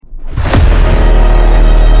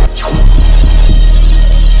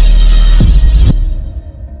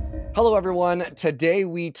Hello, everyone. Today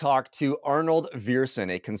we talk to Arnold Viersen,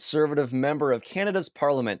 a Conservative member of Canada's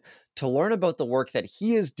Parliament, to learn about the work that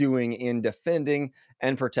he is doing in defending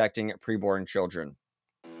and protecting preborn children.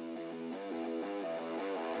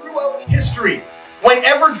 Throughout history,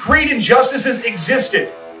 whenever great injustices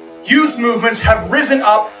existed, youth movements have risen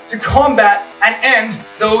up to combat and end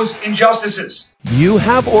those injustices. You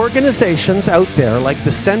have organizations out there like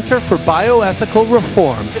the Centre for Bioethical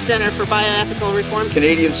Reform, the Centre for Bioethical Reform,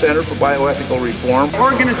 Canadian Centre for Bioethical Reform,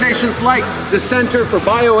 organizations like the Centre for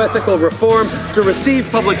Bioethical Reform to receive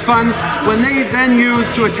public funds when they then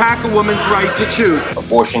use to attack a woman's right to choose.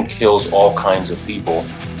 Abortion kills all kinds of people,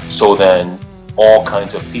 so then all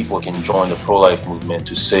kinds of people can join the pro-life movement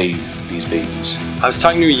to save these babies. I was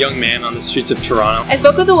talking to a young man on the streets of Toronto. I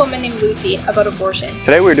spoke with a woman named Lucy about abortion.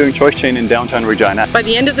 Today we were doing choice chain in downtown Regina. By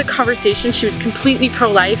the end of the conversation, she was completely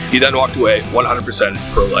pro-life. He then walked away 100%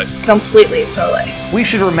 pro-life. Completely pro-life. We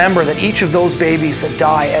should remember that each of those babies that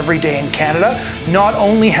die every day in Canada not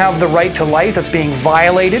only have the right to life that's being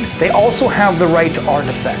violated, they also have the right to our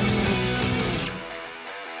defense.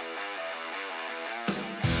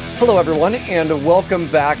 Hello, everyone, and welcome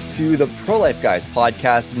back to the Pro-Life Guys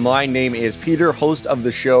podcast. My name is Peter, host of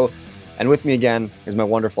the show, and with me again is my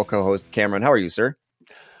wonderful co-host, Cameron. How are you, sir?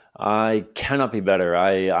 I cannot be better.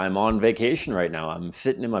 I'm on vacation right now. I'm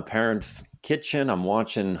sitting in my parents' kitchen. I'm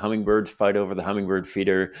watching hummingbirds fight over the hummingbird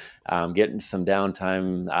feeder. I'm getting some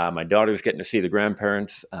downtime. My daughter's getting to see the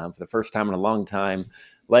grandparents for the first time in a long time.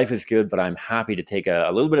 Life is good, but I'm happy to take a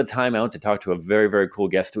little bit of time out to talk to a very, very cool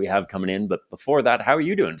guest we have coming in. But before that, how are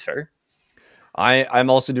you doing, sir? I'm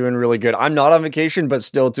also doing really good. I'm not on vacation, but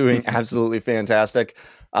still doing absolutely fantastic.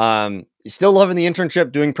 Still loving the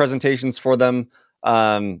internship, doing presentations for them.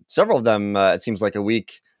 Several of them, it seems like a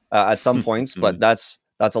week at some points, but that's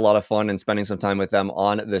a lot of fun and spending some time with them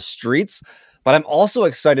on the streets. But I'm also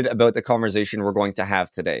excited about the conversation we're going to have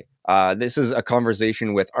today. This is a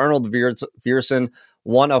conversation with Arnold Viersen,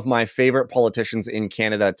 one of my favorite politicians in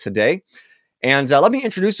Canada today. And let me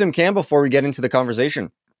introduce him, Cam, before we get into the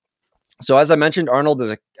conversation. So as I mentioned, Arnold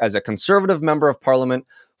is a Conservative member of Parliament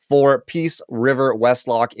for Peace River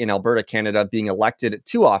Westlock in Alberta, Canada, being elected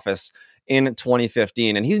to office in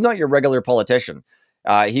 2015. And he's not your regular politician.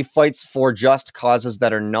 He fights for just causes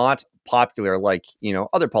that are not popular, like,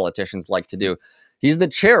 other politicians like to do. He's the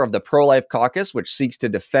chair of the Pro-Life Caucus, which seeks to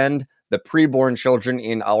defend the preborn children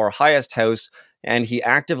in our highest house, and he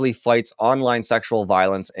actively fights online sexual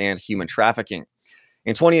violence and human trafficking.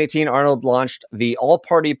 In 2018, Arnold launched the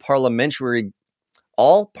Parliamentary,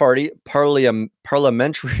 I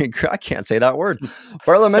can't say that word,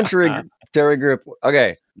 Parliamentary group.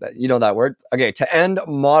 Okay, you know that word. Okay, to end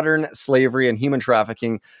modern slavery and human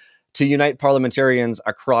trafficking, to unite parliamentarians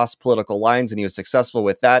across political lines, and he was successful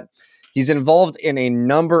with that. He's involved in a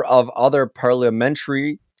number of other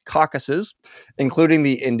parliamentary caucuses, including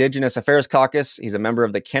the Indigenous Affairs Caucus. He's a member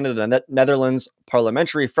of the Canada-Netherlands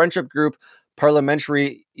Parliamentary Friendship Group,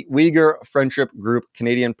 Parliamentary Uyghur Friendship Group,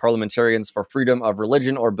 Canadian Parliamentarians for Freedom of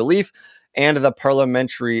Religion or Belief, and the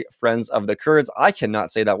Parliamentary Friends of the Kurds. I cannot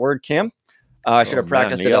say that word, Cam. I should have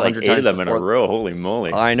practiced it 100 times of them in a row. Holy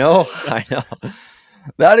moly. I know.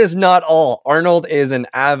 That is not all. Arnold is an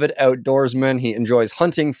avid outdoorsman. He enjoys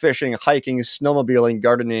hunting, fishing, hiking, snowmobiling,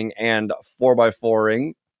 gardening, and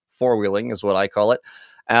 4x4-wheeling is what I call it.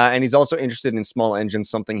 And he's also interested in small engines,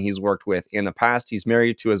 something he's worked with in the past. He's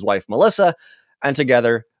married to his wife, Melissa, and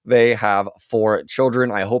together they have 4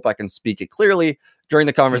 children. I hope I can speak it clearly during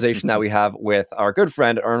the conversation that we have with our good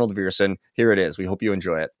friend, Arnold Viersen. Here it is. We hope you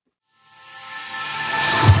enjoy it.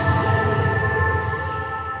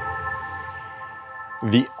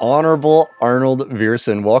 The Honorable Arnold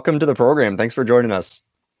Viersen. Welcome to the program. Thanks for joining us.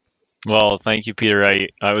 Well, thank you, Peter. I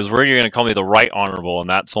was worried you were going to call me the Right Honorable, and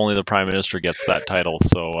that's only the Prime Minister gets that title.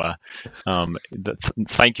 So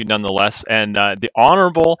thank you nonetheless. And the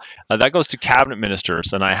Honorable, that goes to Cabinet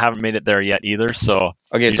Ministers, and I haven't made it there yet either. So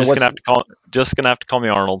okay, you're just gonna have to call me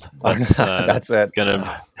Arnold. That's it.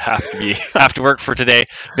 Gonna have to work for today.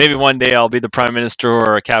 Maybe one day I'll be the Prime Minister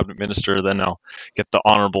or a Cabinet Minister. Then I'll get the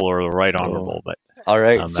Honorable or the Right Honorable. But all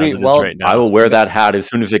right, sweet. Well, right I will wear that hat as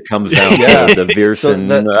soon as it comes out. The Viersen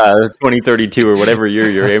 2032 or whatever year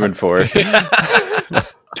you're aiming for.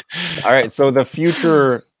 All right, so the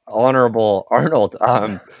future Honorable Arnold.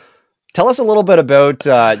 Tell us a little bit about,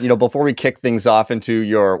 before we kick things off into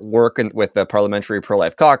your work with the Parliamentary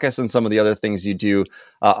Pro-Life Caucus and some of the other things you do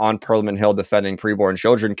on Parliament Hill defending preborn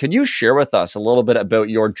children. Can you share with us a little bit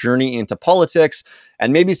about your journey into politics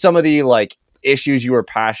and maybe some of the issues you were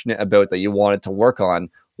passionate about that you wanted to work on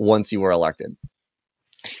once you were elected?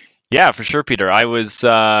 Yeah, for sure, Peter. I was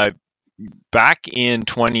back in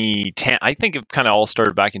 2010, I think it kind of all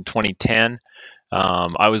started back in 2010.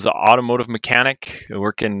 I was an automotive mechanic,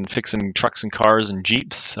 fixing trucks and cars and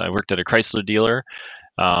Jeeps. I worked at a Chrysler dealer.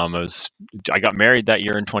 I got married that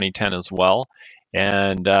year in 2010 as well,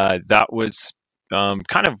 and that was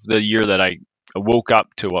kind of the year that I woke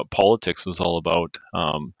up to what politics was all about.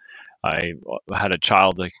 I had a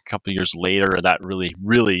child a couple of years later that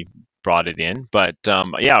really brought it in. But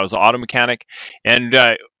yeah, I was an auto mechanic, and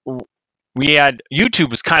we had YouTube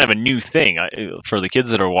was kind of a new thing for the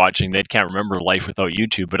kids that are watching. They can't remember life without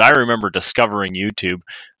YouTube, but I remember discovering YouTube.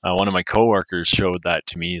 One of my coworkers showed that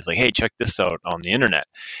to me. He's like, "Hey, check this out on the internet."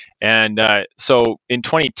 And so in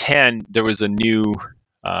 2010, there was a new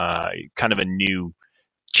kind of a new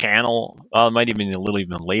channel. It might even be a little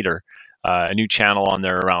even later. A new channel on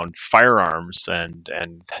there around firearms and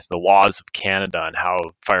the laws of Canada and how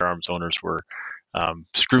firearms owners were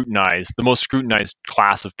scrutinized, the most scrutinized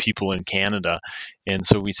class of people in Canada. And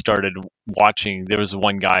so we started watching. There was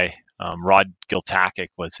one guy, Rod Giltakic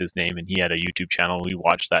was his name, and he had a YouTube channel. We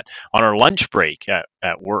watched that on our lunch break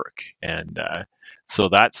at work. And so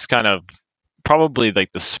that's kind of probably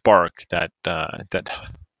like the spark that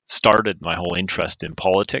started my whole interest in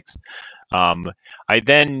politics. I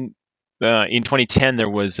then, in 2010, there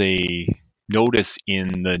was a notice in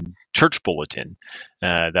the church bulletin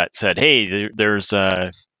that said, "Hey, there's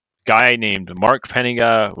a guy named Mark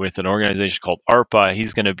Penninga with an organization called ARPA.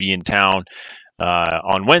 He's going to be in town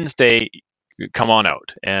on Wednesday. Come on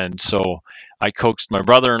out." And so I coaxed my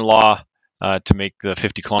brother-in-law to make the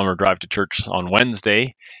 50-kilometer drive to church on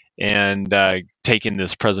Wednesday and taken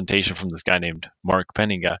this presentation from this guy named Mark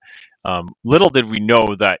Penninga. Little did we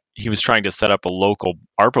know that he was trying to set up a local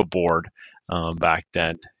ARPA board back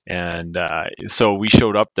then. And so we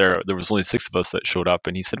showed up there. There was only 6 of us that showed up.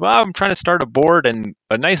 And he said, "Well, I'm trying to start a board, and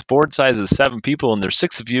a nice board size is 7 people, and there's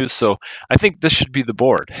 6 of you. So I think this should be the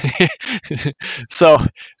board." So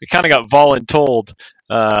I kind of got voluntold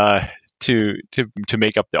to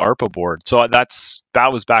make up the ARPA board. So that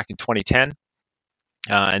was back in 2010.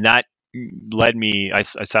 And that led me, I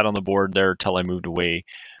sat on the board there till I moved away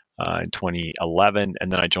in 2011,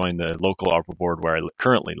 and then I joined the local ARPA board where I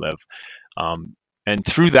currently live. And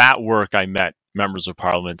through that work, I met members of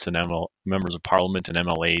Parliament and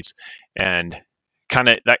MLAs, and kind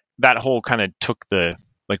of that whole kind of took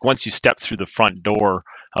once you step through the front door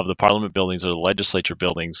of the Parliament buildings or the legislature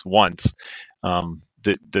buildings once, the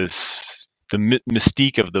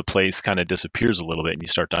mystique of the place kind of disappears a little bit, and you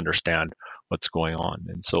start to understand what's going on.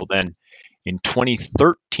 And so then in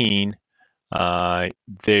 2013,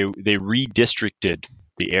 they redistricted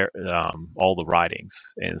all the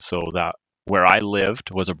ridings, and so that where I lived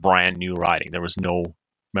was a brand new riding. There was no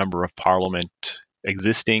member of Parliament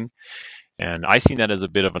existing, and I seen that as a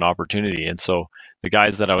bit of an opportunity. And so the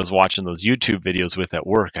guys that I was watching those YouTube videos with at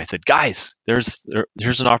work, I said, "Guys,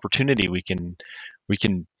 here's an opportunity. We can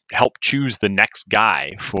help choose the next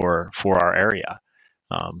guy for our area.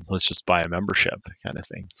 Let's just buy a membership," kind of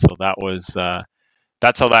thing. So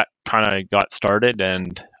that's how that kind of got started.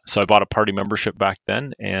 And so I bought a party membership back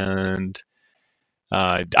then, and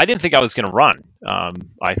I didn't think I was going to run. I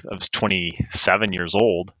was 27 years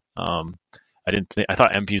old. I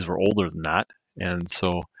thought MPs were older than that, and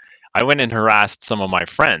so I went and harassed some of my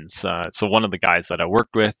friends. So one of the guys that I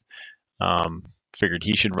worked with figured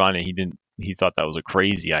he should run, and he didn't. He thought that was a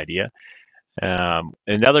crazy idea.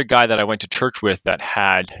 Another guy that I went to church with that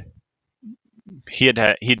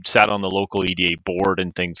he'd sat on the local EDA board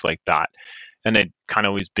and things like that, and had kind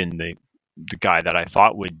of always been the guy that I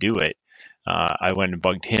thought would do it. I went and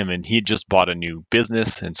bugged him, and he had just bought a new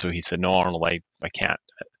business, and so he said, "No, Arnold, I can't.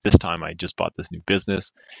 This time I just bought this new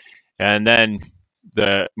business." And then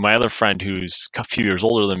my other friend, who's a few years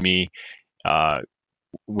older than me,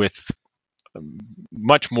 with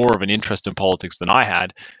much more of an interest in politics than I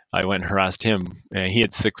had, I went and harassed him, and he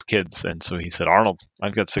had 6 kids, and so he said, "Arnold,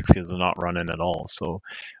 I've got 6 kids, I'm not running at all." So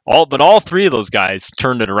all 3 of those guys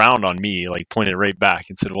turned it around on me, like pointed right back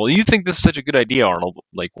and said, "Well, you think this is such a good idea, Arnold,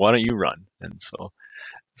 like why don't you run?" And so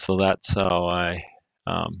that's how I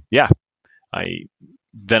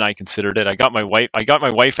considered it. I got my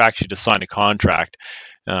wife actually to sign a contract,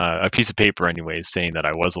 a piece of paper anyways, saying that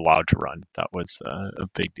I was allowed to run. That was a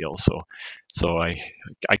big deal. So I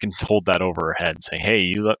can hold that over her head and say, "Hey,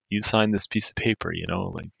 you signed this piece of paper,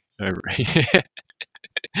 like."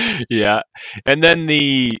 Yeah. And then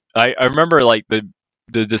I remember like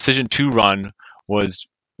the decision to run was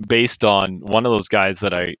based on one of those guys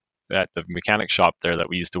that at the mechanic shop there that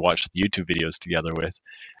we used to watch the YouTube videos together with.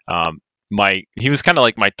 He was kind of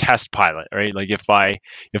like my test pilot, right? Like if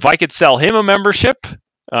I could sell him a membership,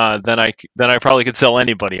 then I probably could sell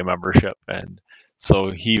anybody a membership. And so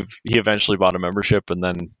he eventually bought a membership, and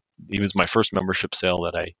then he was my first membership sale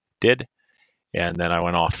that I did. And then I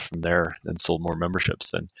went off from there and sold more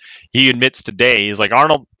memberships. And he admits today, he's like,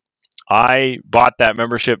 Arnold, I bought that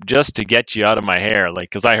membership just to get you out of my hair, like,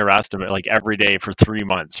 because I harassed him like every day for 3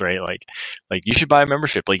 months, right? Like you should buy a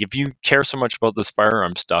membership. Like, if you care so much about this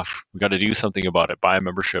firearm stuff, we got to do something about it. Buy a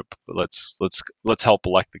membership. Let's help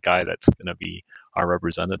elect the guy that's going to be our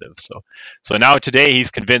representative. So now today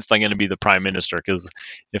he's convinced I'm going to be the prime minister, because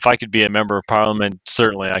if I could be a member of parliament,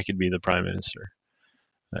 certainly I could be the prime minister.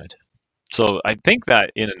 Right. So I think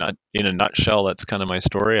that in a nutshell, that's kind of my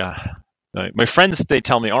story. My friends, they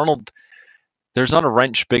tell me, Arnold, there's not a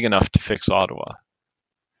wrench big enough to fix Ottawa.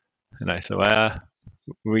 And I said,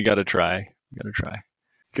 we got to try.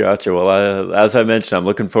 Gotcha. Well, as I mentioned, I'm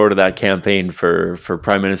looking forward to that campaign for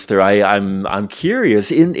Prime Minister. I'm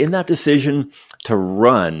curious, in that decision to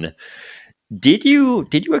run, did you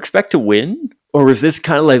expect to win? Or was this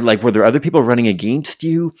kind of like were there other people running against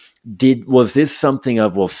you? Was this something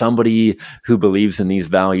of, well, somebody who believes in these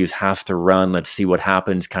values has to run, let's see what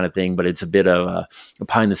happens kind of thing, but it's a bit of a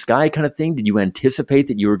pie in the sky kind of thing? Did you anticipate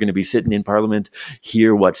that you were going to be sitting in Parliament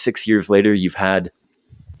here, 6 years later? You've had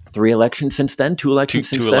 3 elections since then, 2 elections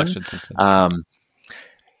since then.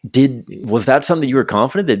 Was that something you were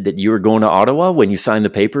confident that you were going to Ottawa when you signed the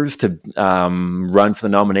papers to run for the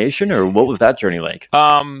nomination, or what was that journey like?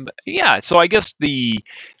 Yeah. So I guess I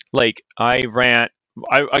wrote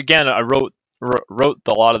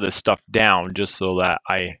a lot of this stuff down just so that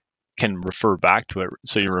I can refer back to it,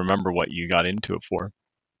 so you remember what you got into it for.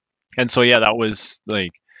 And so yeah, that was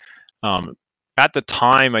at the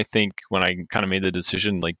time, I think when I kind of made the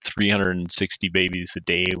decision, 360 babies a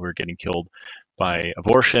day were getting killed by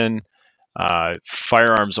abortion.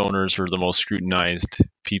 Firearms owners were the most scrutinized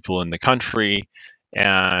people in the country,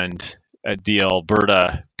 and being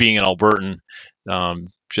an Albertan,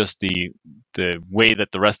 just the way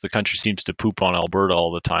that the rest of the country seems to poop on Alberta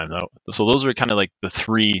all the time. So those were kind of like the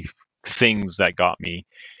 3 things that got me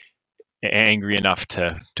angry enough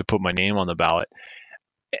to put my name on the ballot.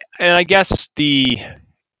 And I guess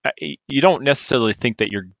you don't necessarily think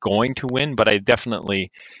that you're going to win, but I definitely,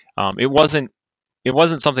 it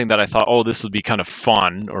wasn't something that I thought, oh, this would be kind of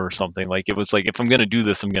fun or something. Like, it was like, if I'm going to do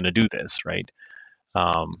this, I'm going to do this, right?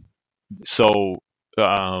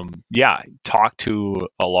 Talk to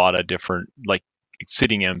a lot of different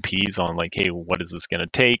sitting MPs on hey, what is this going to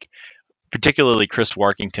take? Particularly Chris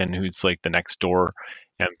Warkington, who's the next door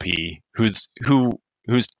MP, who's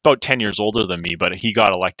about 10 years older than me, but he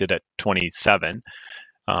got elected at 27.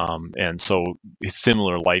 And so his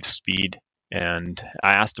similar life speed. And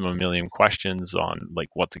I asked him a million questions on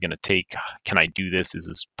what's it going to take? Can I do this? Is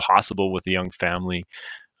this possible with a young family?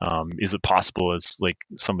 Is it possible as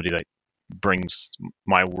somebody that brings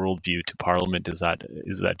my worldview to Parliament? Is that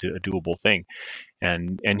a doable thing?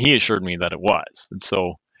 And he assured me that it was. And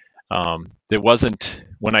so there wasn't,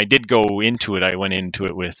 when I did go into it, I went into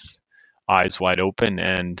it with eyes wide open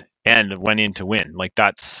and went in to win.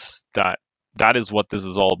 That is what this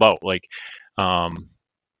is all about.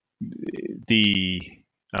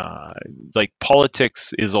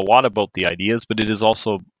 Politics is a lot about the ideas, but it is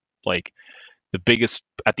also the biggest,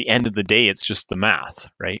 at the end of the day, it's just the math,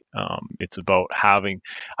 right? It's about having,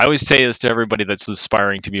 I always say this to everybody that's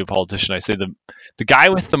aspiring to be a politician. I say the guy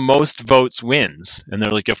with the most votes wins. And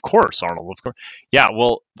they're like, of course, Arnold, of course. Yeah,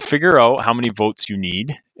 well, figure out how many votes you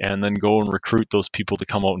need and then go and recruit those people to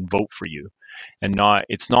come out and vote for you. And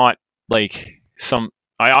it's not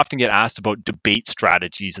I often get asked about debate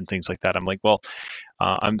strategies and things like that. I'm like, well,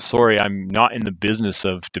 I'm sorry, I'm not in the business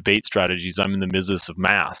of debate strategies. I'm in the business of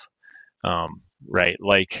math. Right?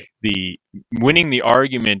 The winning the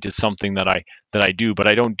argument is something that I do, but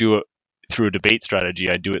I don't do it through a debate strategy.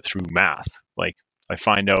 I do it through math. I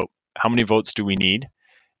find out how many votes do we need,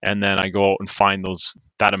 and then I go out and find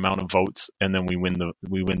that amount of votes, and then we win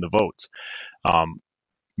the votes.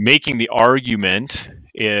 Making the argument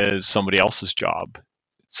is somebody else's job,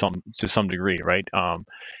 to some degree, right? An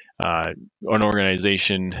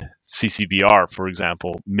organization, CCBR, for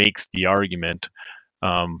example, makes the argument.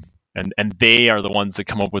 And they are the ones that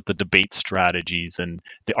come up with the debate strategies and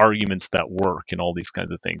the arguments that work and all these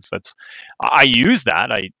kinds of things. I use that.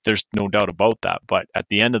 There's no doubt about that. But at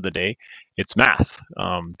the end of the day, it's math.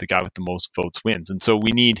 The guy with the most votes wins, and so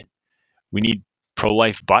we need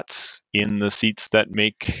pro-life butts in the seats that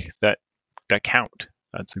count.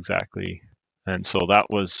 That's exactly. And so that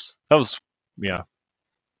was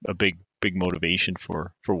a big motivation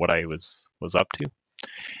for what I was up to.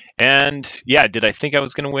 And yeah, did I think I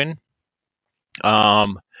was going to win?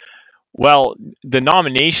 Well, the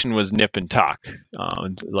nomination was nip and tuck.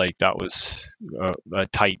 Like that was a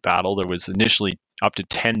tight battle. There was initially up to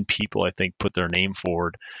 10 people, I think, put their name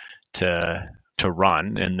forward to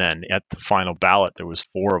run, and then at the final ballot, there was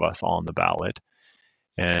 4 of us on the ballot,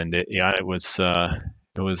 and it was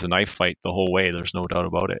a knife fight the whole way. There's no doubt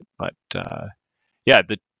about it. But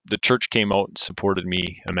the church came out and supported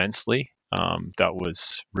me immensely. That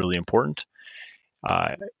was really important.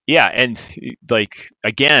 And like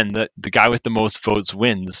again, the guy with the most votes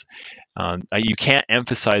wins. You can't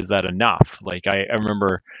emphasize that enough. Like I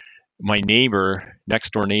remember my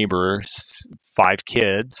next door neighbor, 5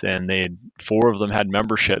 kids, and 4 of them had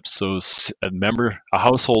memberships. So a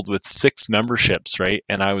household with 6 memberships, right?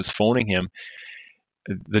 And I was phoning him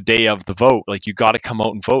the day of the vote, like, you got to come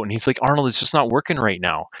out and vote. And he's like, Arnold, it's just not working right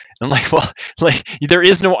now. And I'm like, well, like, there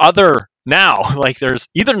is no other now. Like, there's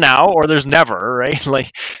either now or there's never, right?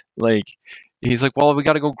 Like he's like, well, we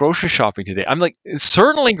got to go grocery shopping today. I'm like,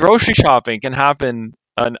 certainly grocery shopping can happen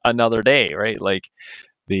another day, right? Like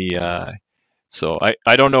so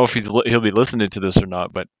I don't know if he'll be listening to this or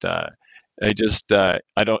not, but I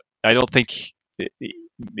don't think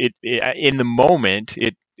it in the moment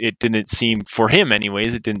it didn't seem, for him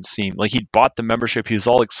anyways, it didn't seem like he'd bought the membership. He was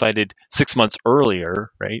all excited 6 months earlier,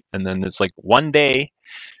 right? And then it's like one day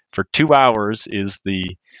for 2 hours is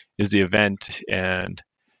the event, and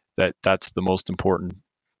that's the most important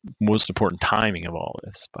timing of all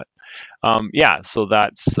this. But so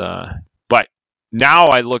that's but now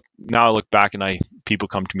I look back, and people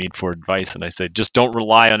come to me for advice, and I say, just don't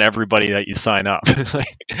rely on everybody that you sign up.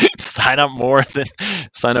 Like, sign up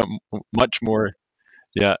much more.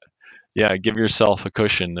 Yeah, give yourself a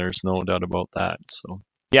cushion. There's no doubt about that. So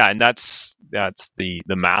and that's the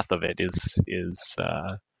math of it is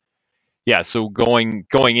so going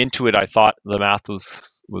into it, I thought the math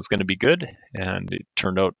was going to be good, and it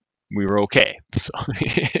turned out we were okay. So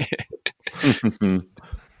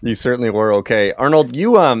You certainly were okay. Arnold,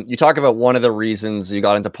 you talk about one of the reasons you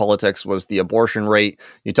got into politics was the abortion rate.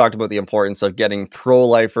 You talked about the importance of getting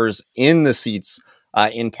pro-lifers in the seats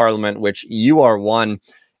in Parliament, which you are one.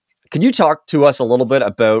 Could you talk to us a little bit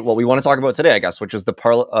about what we want to talk about today, I guess, which is the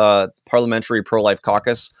Parliamentary Pro-Life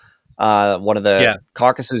Caucus, one of the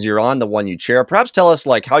caucuses you're on, the one you chair. Perhaps tell us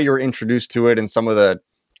like how you were introduced to it and some of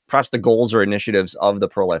perhaps the goals or initiatives of the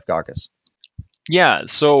Pro-Life Caucus. Yeah,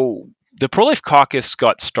 so the Pro-Life Caucus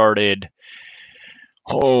got started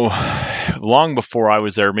long before I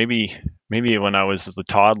was there. Maybe when I was a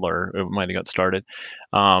toddler, it might have got started.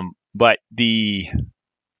 But the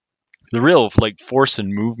real force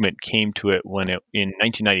and movement came to it in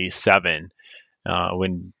 1997,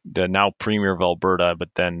 when the now Premier of Alberta, but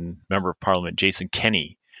then Member of Parliament Jason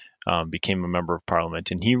Kenney became a Member of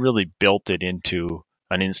Parliament, and he really built it into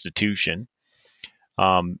an institution.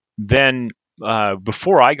 Then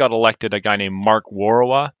before I got elected, a guy named Mark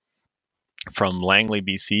Warawa from Langley,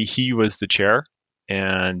 BC, he was the chair,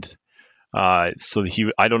 and so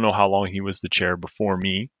I don't know how long he was the chair before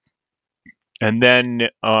me. And then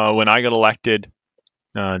when I got elected,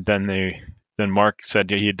 then Mark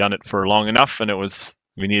said he had done it for long enough, and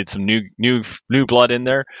we needed some new blood in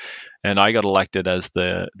there, and I got elected as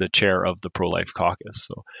the chair of the Pro-Life Caucus.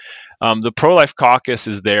 So the Pro-Life Caucus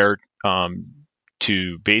is there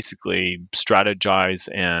to basically strategize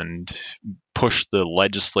and push the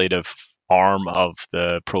legislative arm of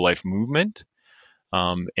the pro-life movement.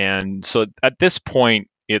 And so at this point,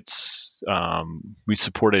 it's we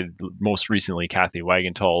supported most recently Kathy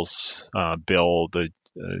Wagenthal's bill, the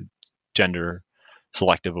anti-gender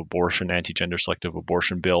selective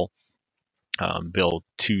abortion bill, Bill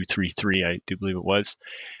 233, I do believe it was.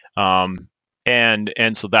 And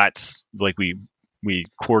so that's like we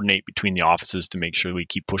coordinate between the offices to make sure we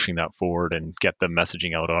keep pushing that forward and get the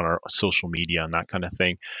messaging out on our social media and that kind of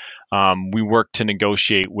thing. We work to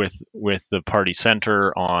negotiate with the party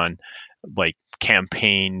center on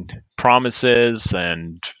campaign promises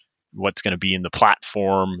and what's going to be in the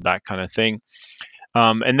platform, that kind of thing.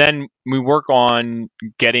 And then we work on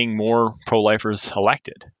getting more pro-lifers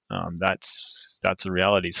elected. That's a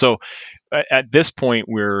reality. So at this point,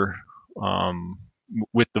 we're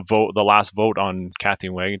with the last vote on Kathy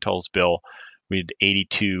Wagenthal's bill, we had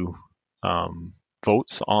 82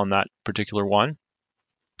 votes on that particular one,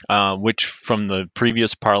 which from the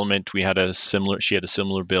previous parliament she had a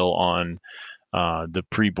similar bill on the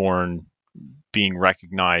preborn being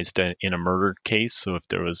recognized in a murder case. So if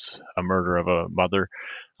there was a murder of a mother,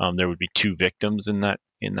 there would be 2 victims in that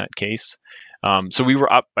case. So we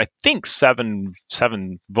were up, I think, seven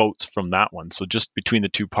votes from that one. So just between the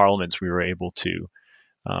 2 parliaments, we were able to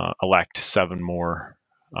elect 7 more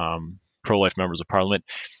pro-life members of parliament.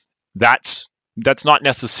 that's not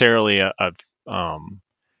necessarily a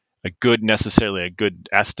good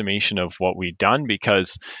estimation of what we've done,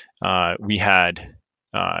 because we had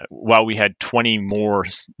 20 more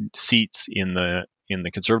seats in the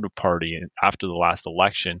Conservative Party after the last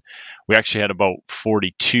election. We actually had about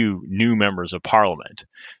 42 new members of Parliament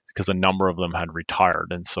because a number of them had retired,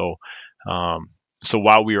 and so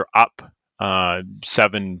while we were up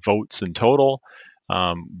 7 votes in total,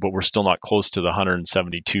 but we're still not close to the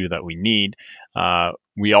 172 that we need.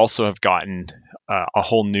 We also have gotten a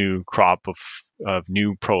whole new crop of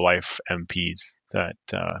new pro-life MPs that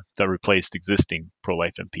replaced existing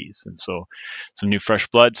pro-life MPs, and so some new fresh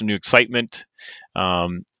blood, some new excitement,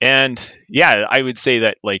 and yeah, I would say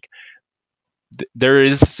that there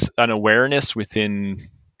is an awareness within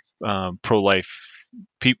pro-life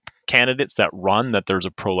candidates that run that there's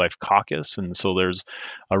a pro-life caucus, and so there's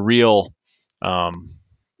a real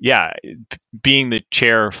being the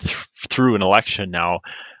chair through an election now.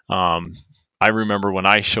 I remember when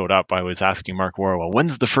I showed up, I was asking Mark Warwell,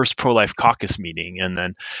 when's the first pro-life caucus meeting? And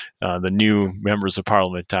then the new members of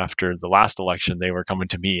Parliament after the last election, they were coming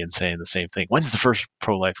to me and saying the same thing. When's the first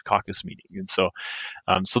pro-life caucus meeting? And so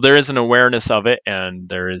there is an awareness of it, and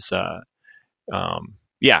there is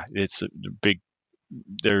it's a big.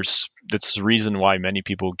 That's the reason why many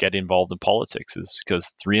people get involved in politics, is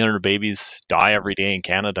because 300 babies die every day in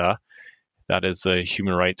Canada. That is a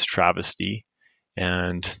human rights travesty,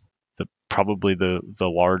 and probably the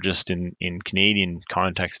largest in Canadian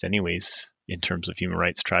context, anyways, in terms of human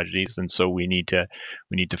rights tragedies. And so we need to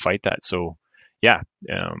fight that. So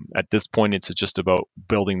at this point, it's just about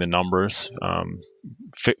building the numbers,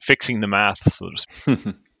 fixing the math, so to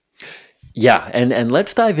speak. Yeah, and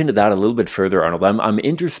let's dive into that a little bit further, Arnold. I'm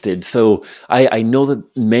interested. So I know that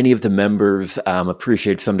many of the members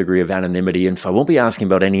appreciate some degree of anonymity, and so I won't be asking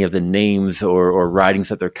about any of the names or ridings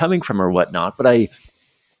that they're coming from or whatnot, but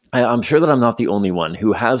I'm sure that I'm not the only one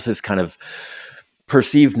who has this kind of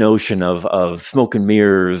perceived notion of smoke and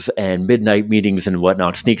mirrors and midnight meetings and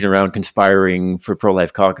whatnot, sneaking around, conspiring for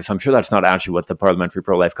pro-life caucus. I'm sure that's not actually what the Parliamentary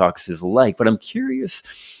Pro-Life Caucus is like, but I'm curious.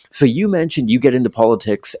 So you mentioned you get into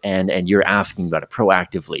politics and you're asking about it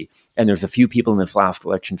proactively. And there's a few people in this last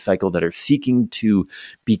election cycle that are seeking to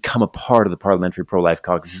become a part of the Parliamentary Pro-Life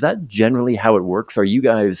Caucus. Is that generally how it works? Are you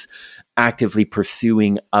guys actively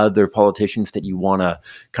pursuing other politicians that you want to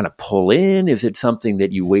kind of pull in? Is it something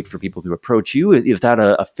that you wait for people to approach you? Is that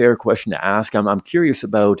a fair question to ask? I'm curious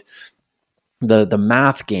about the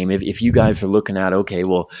math game. If you guys are looking at, okay,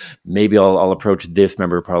 well, maybe I'll approach this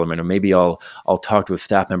member of Parliament, or maybe I'll talk to a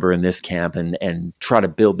staff member in this camp and try to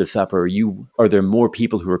build this up, or are there more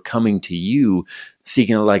people who are coming to you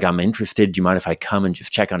seeking, like, I'm interested, do you mind if I come and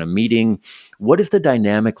just check on a meeting? What is the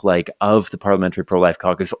dynamic like of the Parliamentary Pro-Life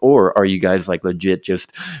Caucus? Or are you guys like legit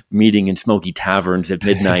just meeting in smoky taverns at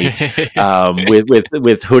midnight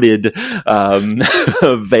with hooded,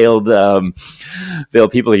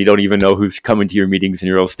 veiled people, you don't even know who's coming to your meetings, and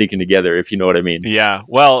you're all sneaking together, if you know what I mean? Yeah,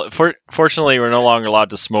 well, fortunately, we're no longer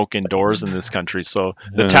allowed to smoke indoors in this country, so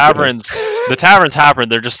the taverns happen,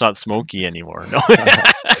 they're just not smoky anymore. No.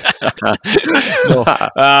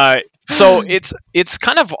 So it's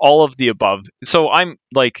kind of all of the above. So I'm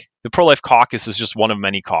like, the Pro-Life Caucus is just one of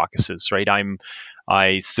many caucuses, right?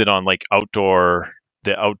 I sit on like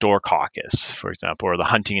the outdoor caucus, for example, or the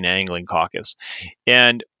hunting and angling caucus.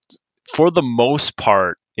 And for the most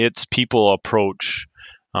part, it's people approach.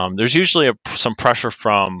 There's usually some pressure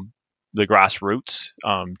from the grassroots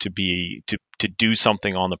to do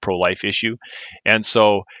something on the pro-life issue, and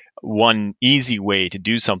so one easy way to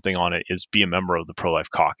do something on it is be a member of the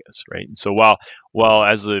Pro-Life Caucus, right? And so while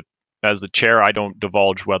as the chair, I don't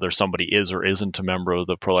divulge whether somebody is or isn't a member of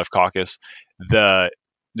the Pro-Life Caucus, the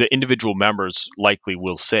individual members likely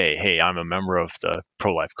will say, "Hey, I'm a member of the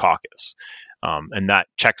Pro-Life Caucus," and that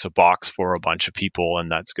checks a box for a bunch of people,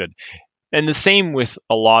 and that's good. And the same with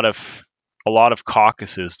a lot of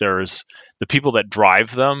caucuses. There's the people that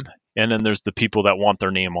drive them, and then there's the people that want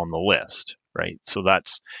their name on the list, right? So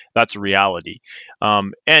that's a reality.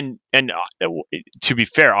 And to be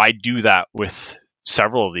fair, I do that with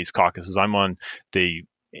several of these caucuses. I'm on the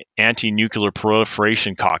Anti-Nuclear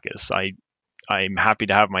Proliferation Caucus. I'm happy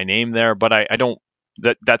to have my name there, but I don't.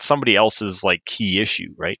 That's somebody else's like key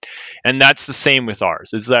issue, right? And that's the same with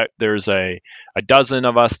ours. Is that there's a dozen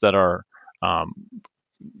of us that are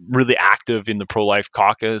really active in the Pro-Life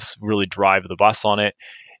Caucus, really drive the bus on it,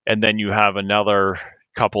 and then you have another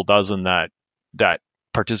couple dozen that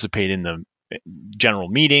participate in the general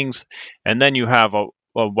meetings, and then you have a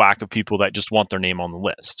whack of people that just want their name on the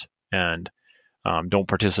list and don't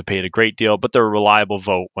participate a great deal, but they're a reliable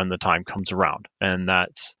vote when the time comes around, and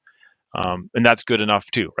that's and that's good enough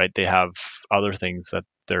too, right? They have other things that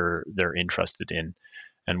they're interested in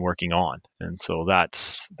and working on, and so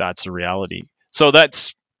that's a reality. So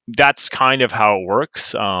that's kind of how it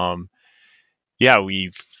works. Yeah, we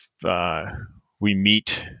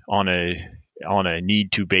meet on a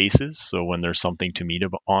need to basis. So when there's something to meet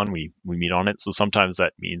on, we meet on it. So sometimes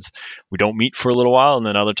that means we don't meet for a little while, and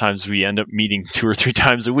then other times we end up meeting 2 or 3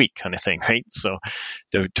 times a week, kind of thing, right? So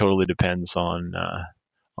it totally depends on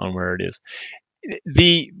where it is.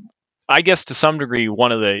 I guess to some degree,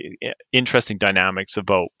 one of the interesting dynamics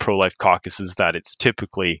about pro-life caucus is that it's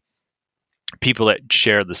typically people that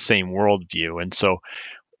share the same worldview, and so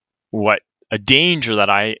what a danger that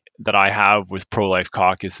I have with pro-life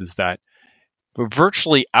caucus is that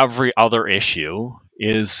virtually every other issue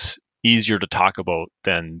is easier to talk about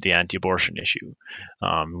than the anti-abortion issue.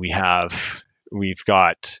 We've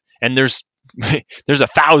got, and there's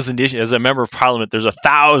 1,000 issues. As a member of parliament, there's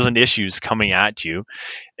 1,000 issues coming at you,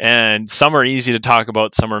 and some are easy to talk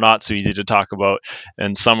about, some are not so easy to talk about,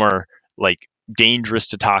 and some are like dangerous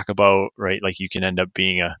to talk about, right? Like you can end up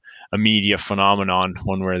being a media phenomenon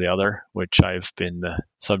one way or the other, which I've been the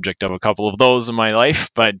subject of a couple of those in my life.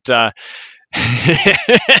 But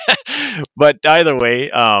but either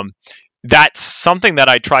way, that's something that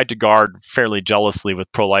I tried to guard fairly jealously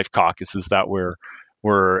with pro-life caucus, is that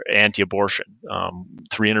we're anti-abortion.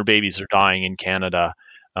 300 babies are dying in Canada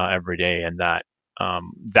every day, and that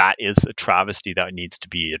is a travesty that needs to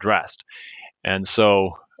be addressed. And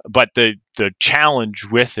so, but the challenge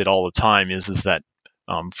with it all the time is that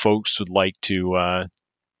folks would like to,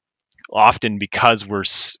 often because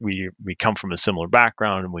we come from a similar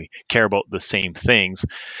background and we care about the same things,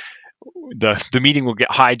 the meeting will get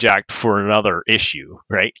hijacked for another issue,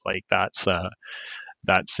 right? Like that's a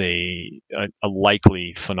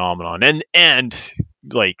likely phenomenon, and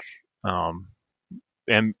like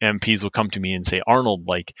MPs will come to me and say, Arnold,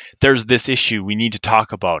 like there's this issue, we need to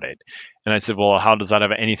talk about it. And I said, well, how does that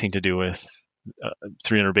have anything to do with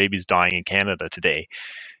 300 babies dying in Canada today?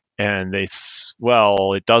 And they,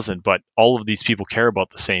 well, it doesn't, but all of these people care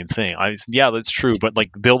about the same thing. I said, yeah, that's true, but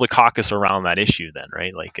like build a caucus around that issue then,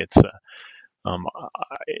 right? Like it's,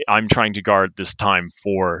 I'm trying to guard this time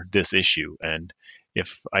for this issue. And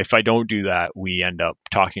if I don't do that, we end up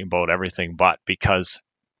talking about everything but, because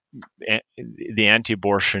the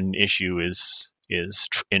anti-abortion issue is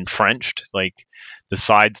entrenched. Like the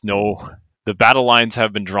sides know, the battle lines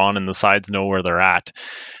have been drawn and the sides know where they're at.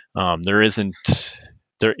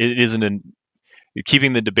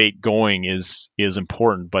 Keeping the debate going is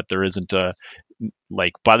important, but there isn't a,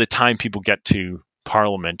 like, by the time people get to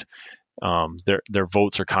Parliament, their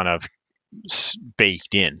votes are kind of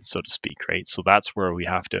baked in, so to speak, right? So that's where we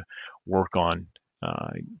have to work on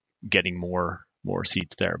getting more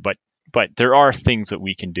seats there. But there are things that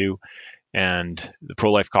we can do, and the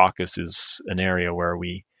pro-life caucus is an area where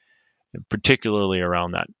we, particularly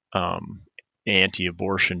around that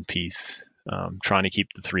anti-abortion piece, trying to keep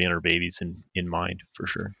the 300 babies in mind for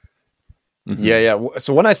sure. Mm-hmm. Yeah.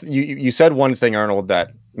 So when you said one thing, Arnold,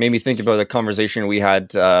 that made me think about the conversation we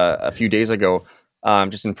had a few days ago,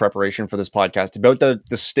 just in preparation for this podcast, about the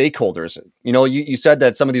stakeholders. You said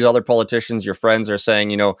that some of these other politicians, your friends, are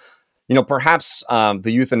saying, perhaps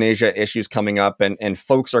the euthanasia issues coming up, and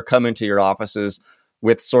folks are coming to your offices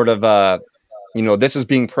with sort of this is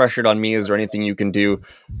being pressured on me. Is there anything you can do?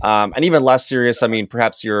 And even less serious, I mean,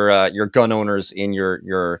 perhaps your gun owners in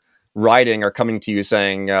your riding are coming to you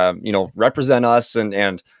saying, represent us.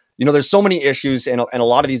 And there's so many issues, and a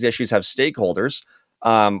lot of these issues have stakeholders,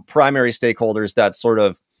 primary stakeholders that sort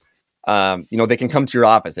of, they can come to your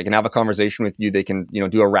office, they can have a conversation with you, they can,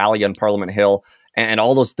 do a rally on Parliament Hill and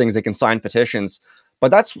all those things, they can sign petitions. But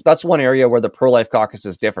that's one area where the pro-life caucus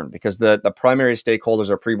is different, because the primary stakeholders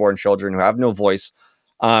are preborn children who have no voice.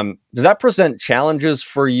 Does that present challenges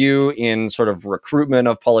for you in sort of recruitment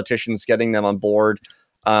of politicians, getting them on board?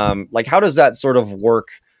 Like, how does that sort of work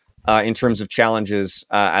in terms of challenges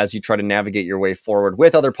as you try to navigate your way forward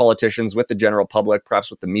with other politicians, with the general public, perhaps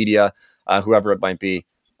with the media, whoever it might be,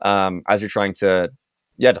 as you're trying to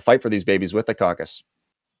fight for these babies with the caucus?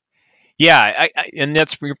 Yeah, and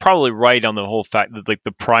you're probably right on the whole fact that like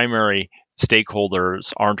the primary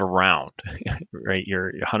stakeholders aren't around, right?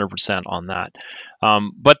 You're 100% on that.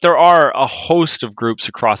 But there are a host of groups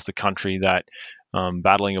across the country that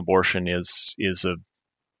battling abortion is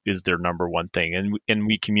their number one thing, and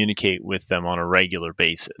we communicate with them on a regular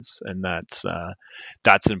basis, and that's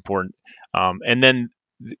important. And then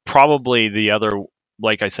probably the other,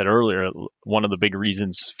 like I said earlier, one of the big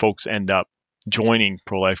reasons folks end up joining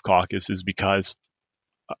pro-life caucus is because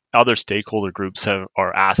other stakeholder groups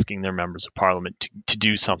are asking their members of parliament to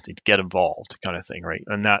do something, to get involved, kind of thing, right?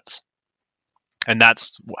 And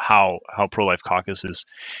that's how Pro-Life Caucus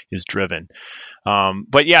is driven.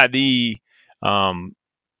 But yeah,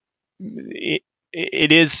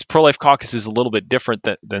 it is Pro-Life Caucus is a little bit different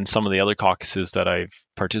than some of the other caucuses that I've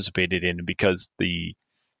participated in, because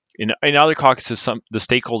in other caucuses, the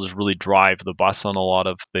stakeholders really drive the bus on a lot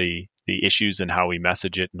of the issues and how we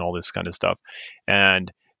message it and all this kind of stuff.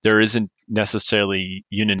 And there isn't necessarily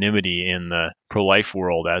unanimity in the pro-life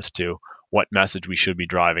world as to what message we should be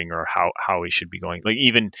driving or how we should be going. Like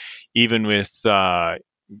even with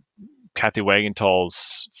Kathy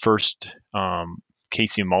Wagenthal's first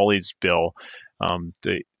Casey and Molly's bill,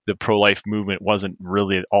 the pro-life movement wasn't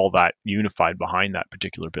really all that unified behind that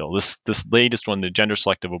particular bill. This latest one, the gender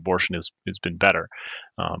selective abortion, has been better.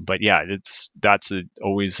 But yeah, that's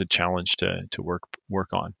always a challenge to work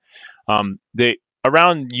on.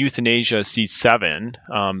 Around euthanasia C7.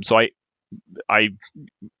 So I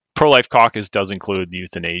Pro-Life Caucus does include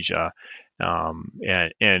euthanasia,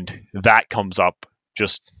 and that comes up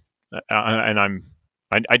just, and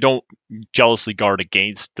I don't jealously guard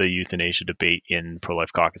against the euthanasia debate in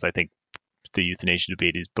Pro-Life Caucus. I think the euthanasia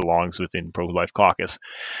debate belongs within Pro-Life Caucus.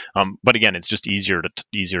 But again, it's just easier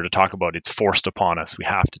to talk about. It's forced upon us. We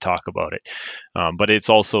have to talk about it. But it's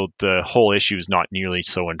also, the whole issue is not nearly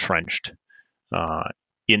so entrenched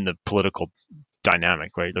in the political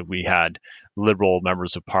dynamic, right? That we had Liberal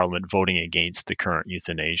members of Parliament voting against the current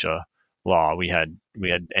euthanasia law. We had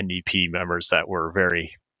NDP members that were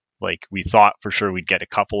very, like, we thought for sure we'd get a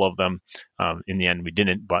couple of them. In the end, we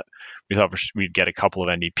didn't, but we thought we'd get a couple of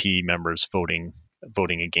NDP members voting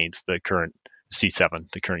against the current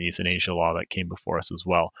C7, the current euthanasia law that came before us as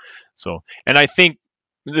well. So, and I think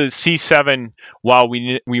the C7, while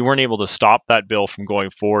we weren't able to stop that bill from going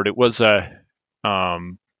forward, it was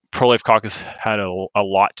Pro-Life Caucus had a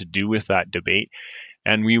lot to do with that debate,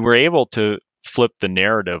 and we were able to flip the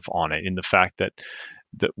narrative on it, in the fact that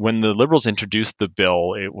when the Liberals introduced the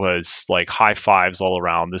bill, it was like high fives all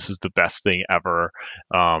around. This is the best thing ever.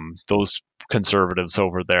 Those conservatives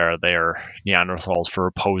over there, they're Neanderthals for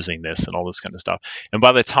opposing this and all this kind of stuff. And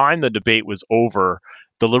by the time the debate was over,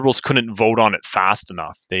 the Liberals couldn't vote on it fast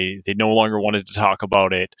enough. They no longer wanted to talk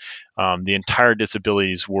about it. The entire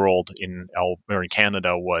disabilities world in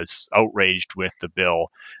Canada was outraged with the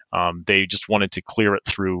bill. They just wanted to clear it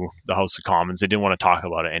through the House of Commons. They didn't want to talk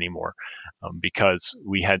about it anymore, because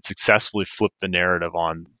we had successfully flipped the narrative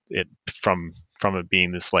on it from it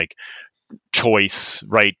being this like choice,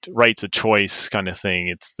 rights of choice kind of thing.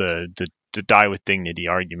 It's the die with dignity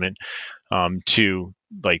argument, to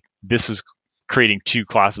like, this is creating two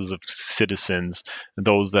classes of citizens,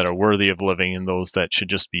 those that are worthy of living and those that should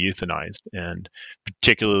just be euthanized, and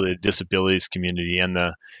particularly the disabilities community.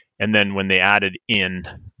 And then when they added in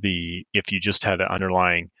if you just had an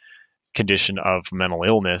underlying condition of mental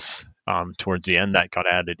illness, towards the end, that got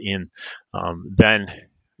added in,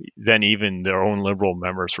 then even their own Liberal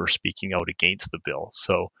members were speaking out against the bill.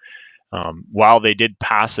 So while they did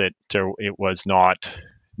pass it, it was not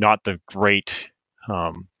the great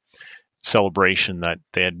celebration that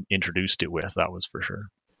they had introduced it with, that was for sure.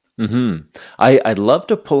 Mm-hmm. I'd love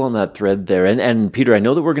to pull on that thread there. And Peter, I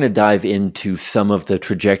know that we're going to dive into some of the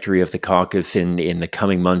trajectory of the caucus in the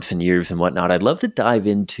coming months and years and whatnot. I'd love to dive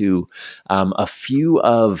into a few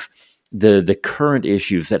of the current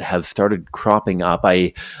issues that have started cropping up.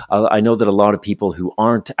 I know that a lot of people who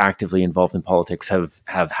aren't actively involved in politics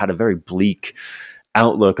have had a very bleak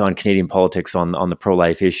outlook on Canadian politics on the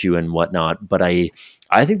pro-life issue and whatnot. But I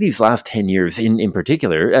think these last 10 years in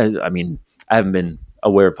particular, I mean, I haven't been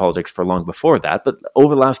aware of politics for long before that, but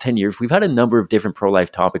over the last 10 years, we've had a number of different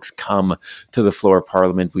pro-life topics come to the floor of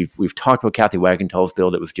Parliament. We've talked about Kathy Wagenthal's bill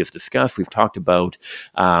that was just discussed. We've talked about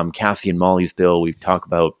Cassie and Molly's bill. We've talked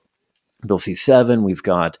about Bill C7. We've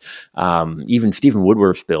got even Stephen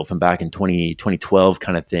Woodworth's bill from back in 2012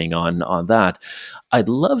 kind of thing on that. I'd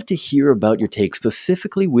love to hear about your take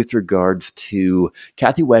specifically with regards to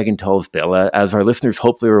Kathy Wagenthal's bill. As our listeners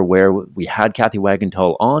hopefully are aware, we had Kathy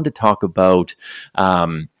Wagenthal on to talk about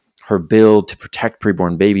her bill to protect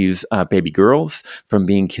preborn baby girls from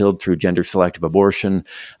being killed through gender selective abortion.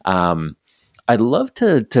 I'd love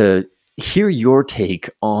to hear your take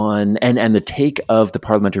on, and the take of the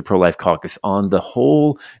Parliamentary Pro-Life Caucus on the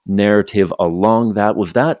whole narrative along that.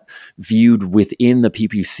 Was that viewed within the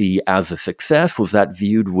PPC as a success? Was that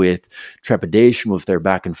viewed with trepidation? Was there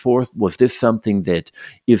back and forth? Was this something that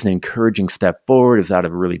is an encouraging step forward? Is that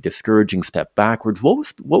a really discouraging step backwards? What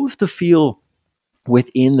was the feel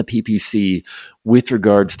within the PPC with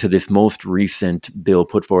regards to this most recent bill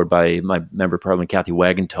put forward by my member of Parliament, Kathy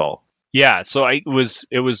Wagenthal? Yeah, so it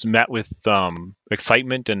was met with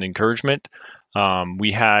excitement and encouragement.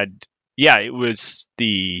 We had, yeah, it was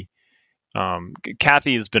the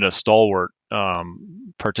Kathy has been a stalwart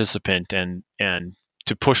participant, and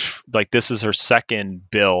to push, like, this is her second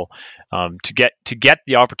bill, to get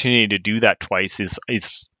the opportunity to do that twice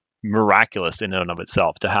is miraculous in and of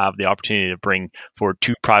itself. To have the opportunity to bring forward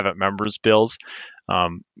two private members' bills.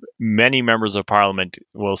 Many members of Parliament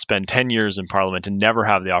will spend 10 years in Parliament and never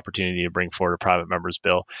have the opportunity to bring forward a private member's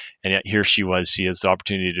bill, and yet here she has the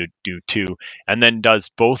opportunity to do two, and then does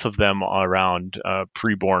both of them around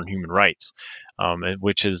preborn human rights,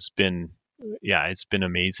 which has been, yeah, it's been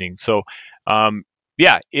amazing. So,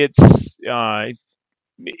 yeah,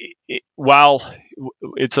 while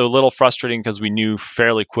it's a little frustrating because we knew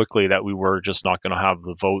fairly quickly that we were just not going to have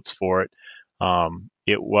the votes for it,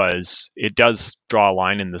 it does draw a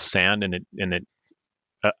line in the sand, and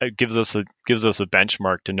it gives us a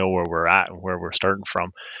benchmark to know where we're at and where we're starting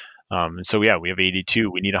from. And so, yeah, we have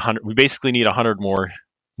 82. We need 100. We basically need 100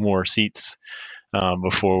 more seats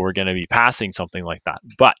before we're going to be passing something like that.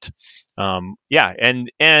 But yeah,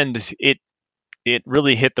 and it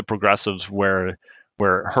really hit the progressives where it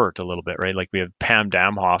hurt a little bit, right? Like, we have Pam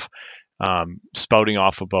Damhoff spouting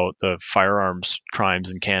off about the firearms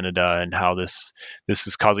crimes in Canada and how this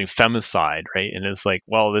is causing femicide, right? And it's like,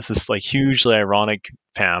 well, this is like hugely ironic,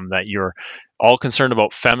 Pam, that you're all concerned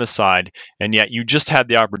about femicide, and yet you just had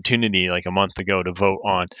the opportunity like a month ago to vote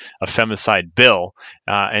on a femicide bill,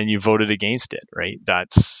 and you voted against it, right?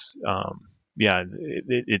 That's yeah,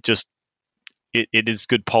 it is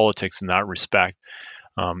good politics in that respect.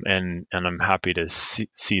 And I'm happy to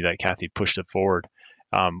see that Kathy pushed it forward.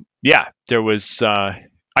 Yeah, there was,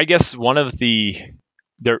 I guess, one of the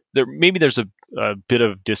there maybe there's a bit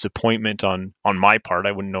of disappointment on my part.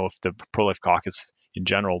 I wouldn't know if the pro-life caucus in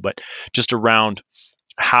general, but just around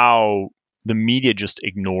how the media just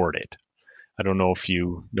ignored it. I don't know if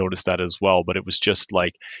you noticed that as well, but it was just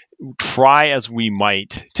like, try as we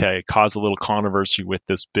might to cause a little controversy with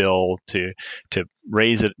this bill, to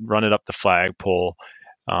raise it, run it up the flagpole.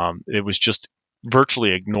 It was just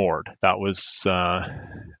virtually ignored. That was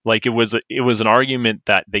like, it was an argument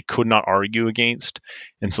that they could not argue against,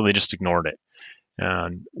 and so they just ignored it.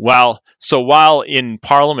 And while in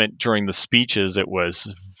Parliament during the speeches it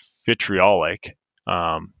was vitriolic,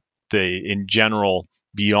 in general,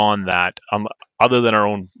 beyond that, other than our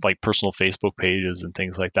own like personal Facebook pages and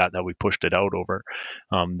things like that we pushed it out over,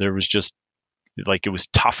 there was just like, it was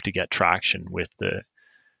tough to get traction with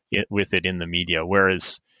it in the media.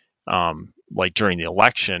 Whereas like during the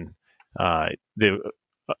election, the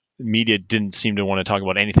media didn't seem to want to talk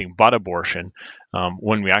about anything but abortion,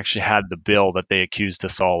 when we actually had the bill that they accused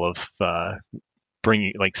us all of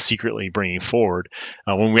secretly bringing forward.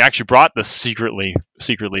 When we actually brought the secretly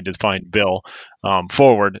defined bill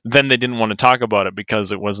forward, then they didn't want to talk about it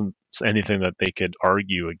because it wasn't anything that they could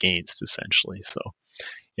argue against, essentially. So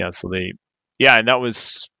and that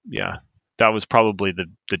was probably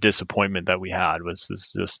the disappointment that we had,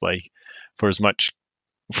 was just like, for as much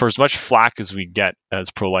flack as we get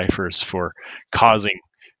as pro-lifers for causing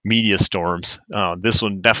media storms, this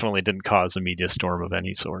one definitely didn't cause a media storm of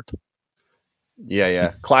any sort.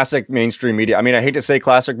 Yeah. Classic mainstream media. I mean, I hate to say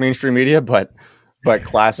classic mainstream media, but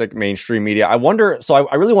classic mainstream media. I wonder, so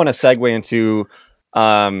I really want to segue into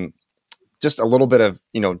just a little bit of,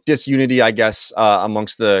 disunity, I guess,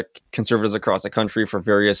 amongst the conservatives across the country for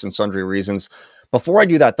various and sundry reasons. Before I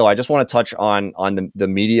do that, though, I just want to touch on the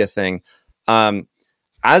media thing.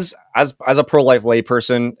 As a pro-life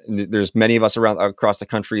layperson, there's many of us across the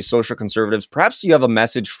country, social conservatives. Perhaps you have a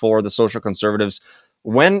message for the social conservatives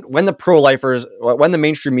when the pro-lifers, when the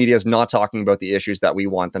mainstream media is not talking about the issues that we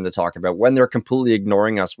want them to talk about, when they're completely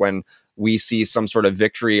ignoring us, when we see some sort of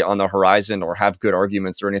victory on the horizon or have good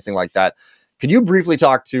arguments or anything like that. Could you briefly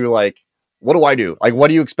talk to, like, what do I do? Like, what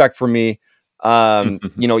do you expect from me? So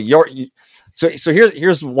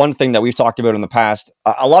here's one thing that we've talked about in the past.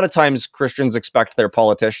 A lot of times Christians expect their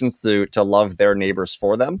politicians to love their neighbors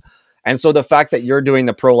for them. And so the fact that you're doing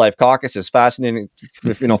the pro-life caucus is fascinating,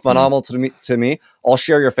 phenomenal to me. I'll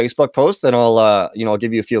share your Facebook post, and I'll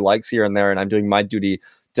give you a few likes here and there, and I'm doing my duty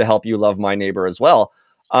to help you love my neighbor as well.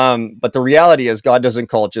 But the reality is, God doesn't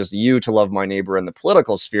call just you to love my neighbor in the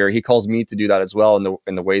political sphere. He calls me to do that as well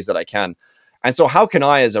in the ways that I can. And so how can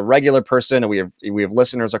I, as a regular person, and we have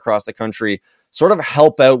listeners across the country, sort of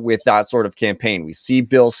help out with that sort of campaign? We see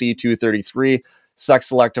Bill C-233, sex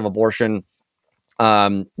selective abortion,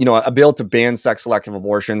 a bill to ban sex selective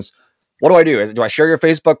abortions. what do I do? Do I share your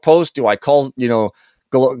Facebook post? Do I call,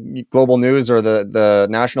 Global News or the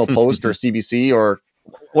National Post or CBC, or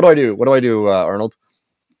what do I do? What do I do, Arnold?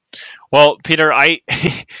 Well, Peter,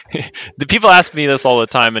 the people ask me this all the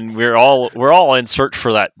time, and we're all in search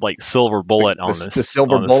for that like silver bullet on this. The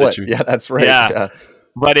silver bullet. Yeah, that's right. Yeah.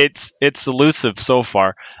 But it's elusive so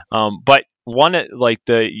far. But one,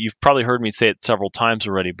 you've probably heard me say it several times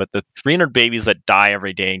already, but the 300 babies that die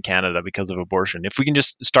every day in Canada because of abortion, if we can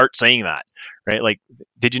just start saying that, right? Like,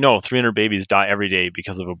 did you know 300 babies die every day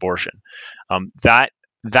because of abortion? That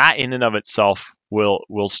in and of itself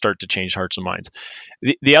will start to change hearts and minds.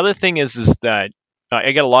 The other thing is that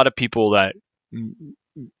I get a lot of people that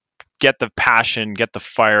get the passion, get the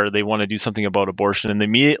fire, they want to do something about abortion, and they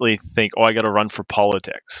immediately think, oh, I got to run for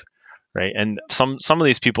politics, right? And some of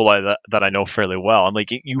these people that I know fairly well, I'm like,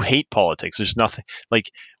 you hate politics. There's nothing, like,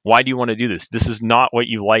 why do you want to do this? This is not what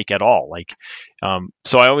you like at all. Like,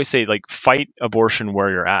 so I always say, like, fight abortion where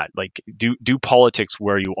you're at. Like, do politics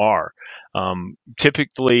where you are.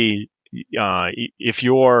 Typically, if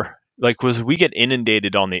you're like, we get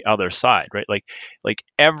inundated on the other side, right? Like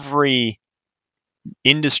every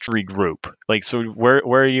industry group, like, so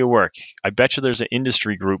where you work, I bet you there's an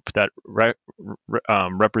industry group that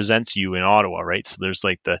represents you in Ottawa, right? So there's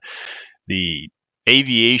like the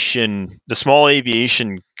small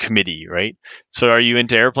aviation committee, right? So are you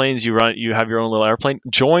into airplanes? You have your own little airplane?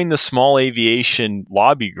 Join the small aviation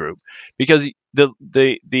lobby group, because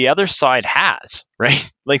the other side has, right?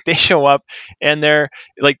 Like, they show up and they're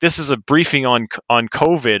like, this is a briefing on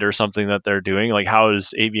COVID or something that they're doing, like, how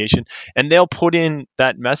is aviation, and they'll put in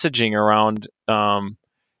that messaging around,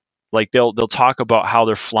 like, they'll talk about how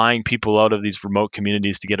they're flying people out of these remote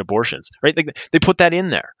communities to get abortions, right? They put that in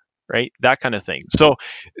there, right? That kind of thing. So,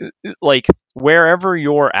 like, wherever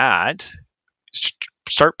you're at,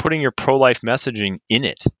 start putting your pro-life messaging in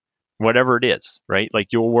it, whatever it is, right? Like,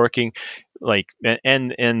 you're working, like,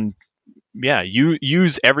 and yeah, you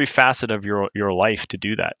use every facet of your life to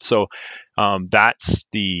do that. So that's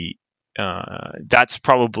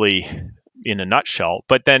probably in a nutshell.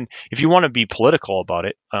 But then if you want to be political about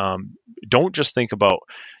it, don't just think about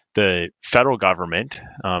the federal government,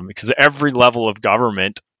 because every level of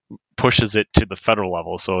government pushes it to the federal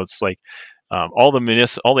level. So it's like, all the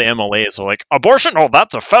MLAs are like, abortion, oh,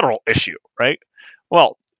 that's a federal issue, right?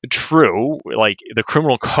 Well, true, like, the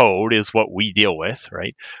criminal code is what we deal with,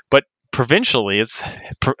 right? But provincially,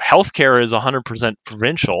 healthcare is 100%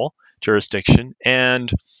 provincial jurisdiction,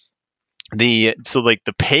 and the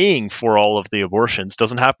paying for all of the abortions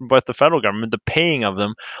doesn't happen by the federal government. The paying of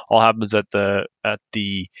them all happens at the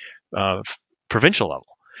provincial level.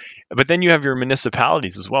 But then you have your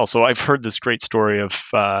municipalities as well. So I've heard this great story of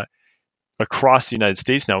across the United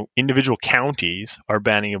States now, individual counties are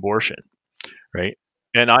banning abortion, right?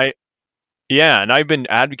 And I've been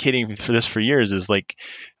advocating for this for years, is like,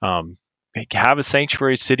 have a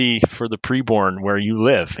sanctuary city for the preborn where you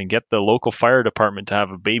live, and get the local fire department to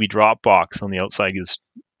have a baby drop box on the outside, because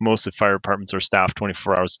most of the fire departments are staffed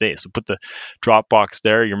 24 hours a day. So put the drop box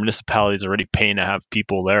there. Your municipality is already paying to have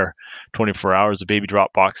people there 24 hours. The baby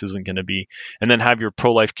drop box isn't going to be, and then have your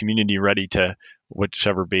pro-life community ready to,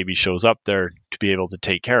 whichever baby shows up there, to be able to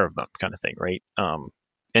take care of them, kind of thing, right?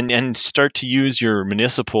 And start to use your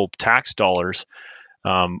municipal tax dollars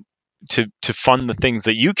to fund the things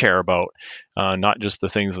that you care about, not just the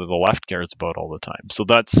things that the left cares about all the time. So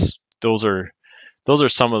those are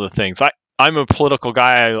some of the things. I'm a political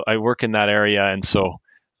guy. I work in that area, and so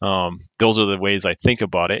those are the ways I think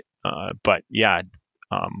about it. But yeah,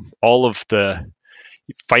 all of the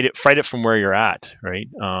fight it from where you're at, right?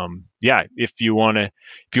 Yeah, if you want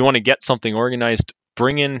to get something organized,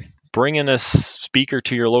 bring in a speaker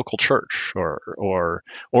to your local church, or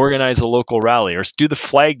organize a local rally, or do the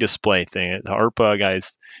flag display thing. The ARPA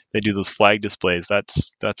guys, they do those flag displays.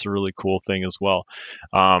 That's a really cool thing as well.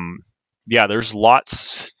 Yeah, there's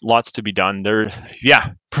lots to be done there.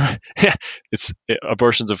 Yeah,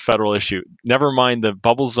 abortion's a federal issue. Never mind the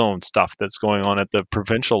bubble zone stuff that's going on at the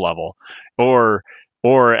provincial level, or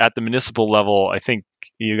at the municipal level. I think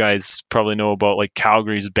you guys probably know about, like,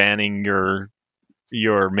 Calgary's banning your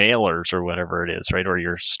mailers or whatever it is, right? Or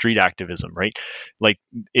your street activism, right? Like,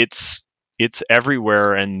 it's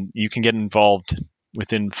everywhere, and you can get involved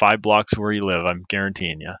within 5 blocks of where you live. I'm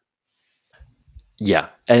guaranteeing you. Yeah,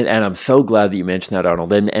 and I'm so glad that you mentioned that,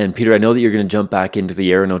 Arnold. And Peter, I know that you're going to jump back into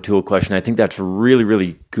the Aaron O'Toole question. I think that's a really,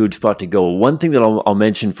 really good spot to go. One thing that I'll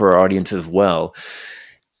mention for our audience as well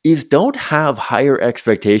is, don't have higher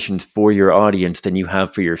expectations for your audience than you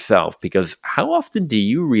have for yourself, because how often do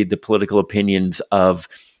you read the political opinions of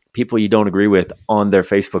people you don't agree with on their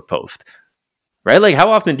Facebook post? right? Like, how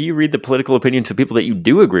often do you read the political opinions of people that you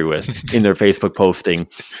do agree with in their Facebook posting?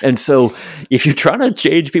 And so if you're trying to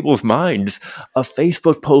change people's minds, a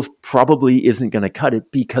Facebook post probably isn't going to cut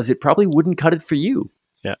it, because it probably wouldn't cut it for you.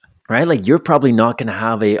 Yeah. Right? Like, you're probably not going to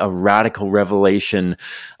have a radical revelation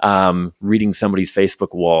reading somebody's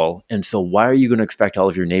Facebook wall. And so why are you going to expect all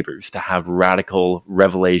of your neighbors to have radical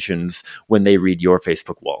revelations when they read your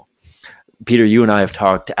Facebook wall? Peter, you and I have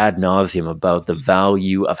talked ad nauseum about the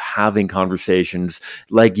value of having conversations,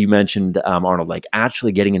 like you mentioned, Arnold, like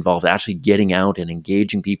actually getting involved, actually getting out and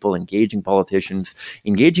engaging people, engaging politicians,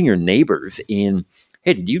 engaging your neighbors in,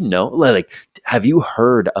 hey, did you know, like, have you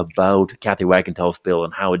heard about Kathy Wagenthals' bill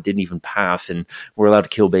and how it didn't even pass, and we're allowed to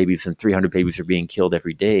kill babies and 300 babies are being killed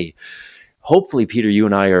every day? Hopefully, Peter, you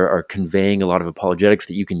and I are conveying a lot of apologetics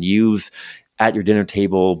that you can use at your dinner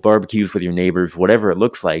table, barbecues with your neighbors, whatever it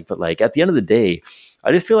looks like. But like, at the end of the day,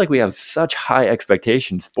 I just feel like we have such high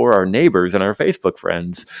expectations for our neighbors and our Facebook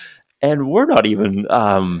friends, and we're not even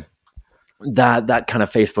that kind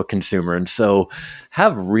of Facebook consumer. And so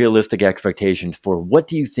have realistic expectations for what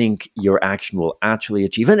do you think your action will actually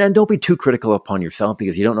achieve. And don't be too critical upon yourself,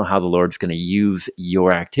 because you don't know how the Lord's going to use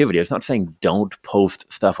your activity. It's not saying don't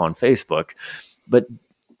post stuff on Facebook, but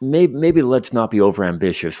maybe let's not be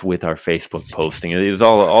overambitious with our Facebook posting. It is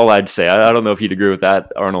all I'd say. I don't know if you'd agree with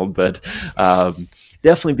that, Arnold, but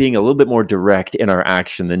definitely being a little bit more direct in our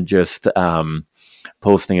action than just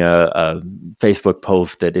posting a Facebook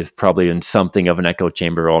post that is probably in something of an echo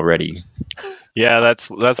chamber already. Yeah, that's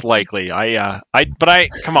likely. But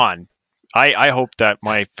come on. I hope that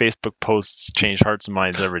my Facebook posts change hearts and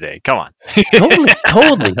minds every day. Come on.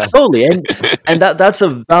 Totally. And that's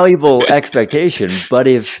a valuable expectation. But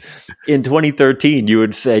if in 2013 you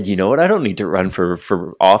had said, you know what, I don't need to run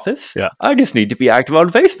for office. Yeah. I just need to be active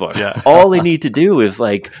on Facebook. Yeah. All they need to do is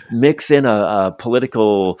like mix in a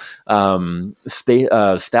political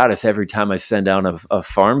status every time I send down a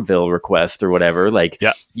Farmville request or whatever. Like,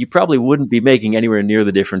 yeah. You probably wouldn't be making anywhere near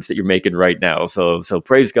the difference that you're making right now. So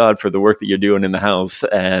praise God for the work that you're doing in the house.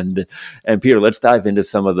 And Peter, let's dive into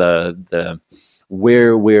some of the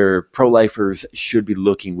where pro-lifers should be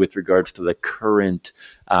looking with regards to the current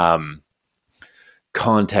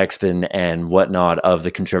context and whatnot of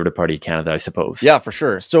the Conservative Party of Canada, I suppose. Yeah, for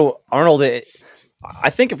sure. So, Arnold, I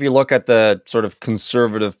think if you look at the sort of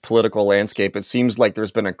conservative political landscape, it seems like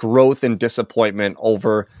there's been a growth in disappointment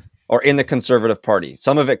in the Conservative Party.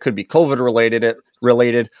 Some of it could be COVID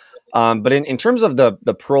related. But in terms of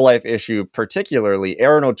the pro-life issue, particularly,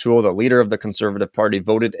 Aaron O'Toole, the leader of the Conservative Party,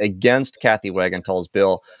 voted against Kathy Wagenthals'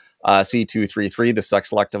 bill, C-233, the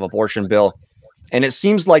sex-selective abortion bill. And it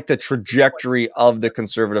seems like the trajectory of the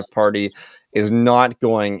Conservative Party is not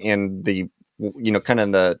going in the, kind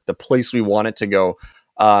of the place we want it to go,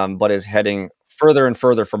 but is heading further and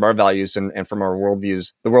further from our values and from our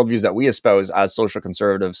worldviews, the worldviews that we espouse as social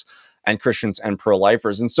conservatives and Christians and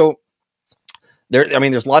pro-lifers. And so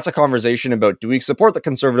there's lots of conversation about, do we support the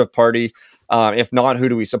Conservative Party? If not, who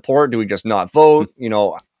do we support? Do we just not vote?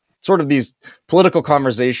 Sort of these political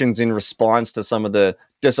conversations in response to some of the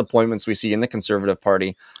disappointments we see in the Conservative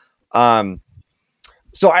Party.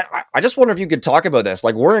 So I just wonder if you could talk about this.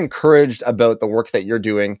 Like, we're encouraged about the work that you're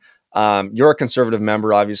doing. You're a Conservative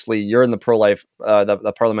member, obviously. You're in the pro-life,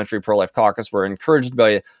 the Parliamentary pro-life Caucus. We're encouraged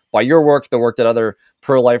by your work, the work that other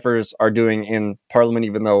pro-lifers are doing in Parliament,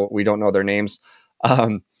 even though we don't know their names.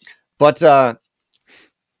 There's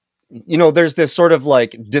this sort of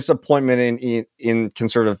like disappointment in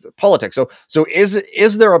conservative politics. So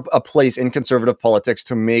is there a place in conservative politics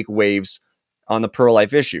to make waves on the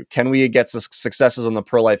pro-life issue? Can we get successes on the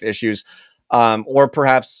pro-life issues? Or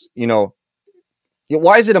perhaps,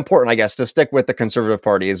 why is it important, I guess, to stick with the Conservative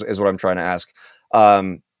Party is what I'm trying to ask,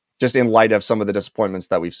 just in light of some of the disappointments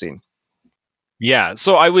that we've seen. Yeah,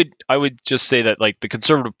 so I would just say that, like, the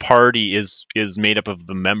Conservative Party is made up of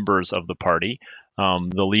the members of the party.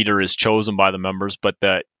 The leader is chosen by the members, but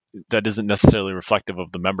that isn't necessarily reflective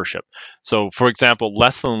of the membership. So, for example,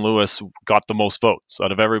 Leslyn Lewis got the most votes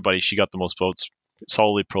out of everybody. She got the most votes,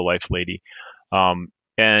 solidly pro-life lady, and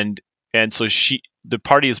so the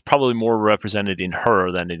party is probably more represented in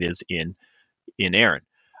her than it is in Aaron.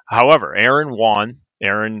 However, Aaron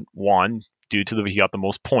won due to he got the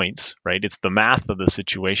most points, right? It's the math of the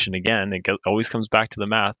situation again. It always comes back to the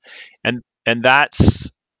math, and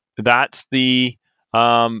that's the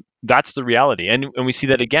reality. And we see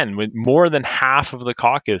that again with more than half of the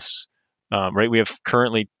caucus, right? We have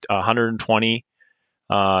currently 120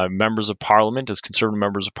 members of Parliament as Conservative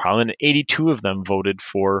members of Parliament, and 82 of them voted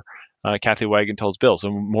for Kathy Wagenthals' bill. So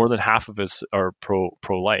more than half of us are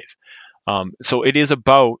pro-life. So it is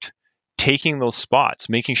about taking those spots,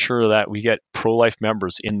 making sure that we get pro-life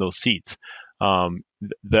members in those seats.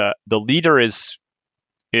 The leader is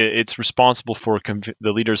responsible for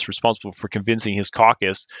the leader is responsible for convincing his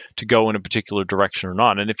caucus to go in a particular direction or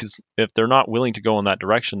not. And if they're not willing to go in that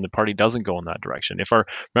direction, the party doesn't go in that direction. If our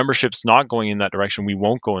membership's not going in that direction, we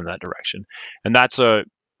won't go in that direction. And that's a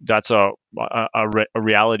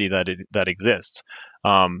reality that exists.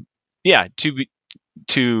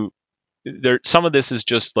 Some of this is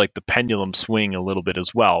just like the pendulum swing a little bit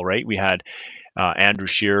as well, right? We had Andrew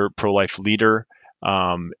Scheer, pro-life leader,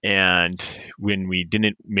 and when we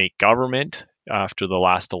didn't make government after the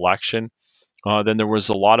last election, then there was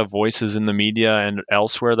a lot of voices in the media and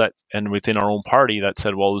elsewhere and within our own party that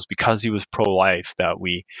said, well, it was because he was pro-life that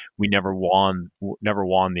we never won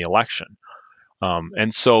the election.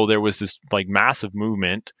 And so there was this like massive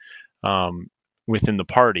movement within the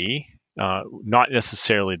party, not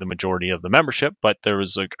necessarily the majority of the membership, but there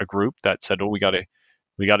was a group that said, oh, we got to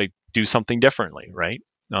do something differently, right?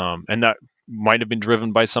 And that might have been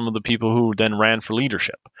driven by some of the people who then ran for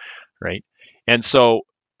leadership, right? And so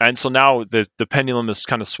now the pendulum has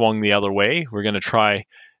kind of swung the other way. We're going to try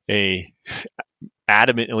a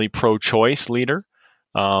adamantly pro-choice leader,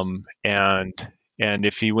 and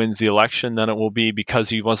if he wins the election, then it will be because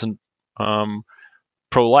he wasn't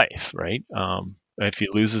pro-life, right? If he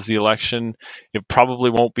loses the election, it probably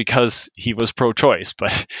won't because he was pro-choice,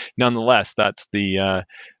 but nonetheless,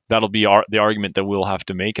 that'll be the argument that we'll have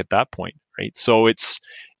to make at that point, right? So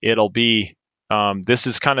it'll be this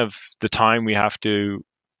is kind of the time we have to,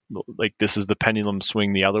 like, this is the pendulum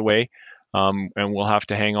swing the other way, and we'll have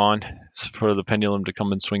to hang on for the pendulum to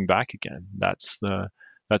come and swing back again. That's the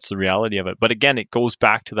reality of it. But again, it goes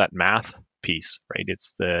back to that math piece, right?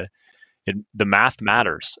 It's the math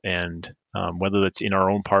matters, and whether it's in our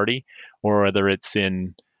own party or whether it's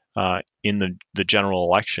in the general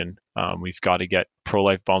election, we've got to get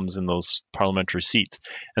pro-life bums in those parliamentary seats.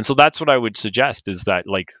 And so that's what I would suggest, is that,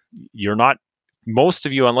 like, most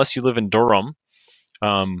of you, unless you live in Durham,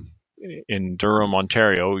 Ontario,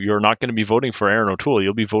 you're not going to be voting for Aaron O'Toole.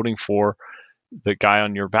 You'll be voting for the guy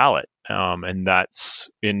on your ballot. And that's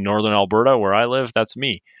in Northern Alberta, where I live. That's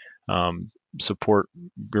me. Support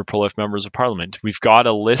your pro-life members of parliament. We've got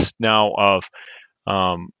a list now of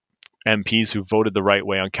MPs who voted the right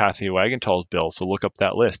way on Cathy Wagenthal's bill, so look up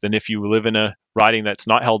that list. And if you live in a riding that's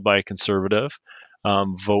not held by a Conservative,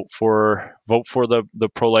 vote for the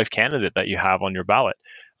pro-life candidate that you have on your ballot,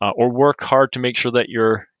 or work hard to make sure that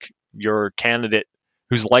your candidate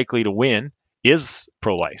who's likely to win is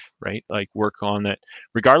pro-life, right? Like, work on it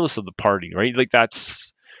regardless of the party, right? Like,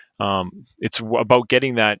 that's it's about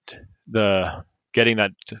getting that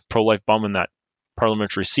pro-life bum in that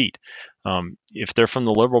parliamentary seat. If they're from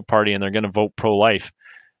the Liberal Party and they're going to vote pro-life,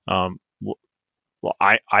 I'd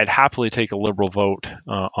happily take a Liberal vote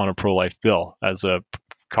on a pro-life bill. As our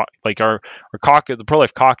caucus, the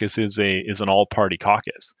pro-life caucus is an all-party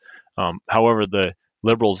caucus. However, the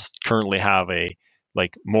Liberals currently have a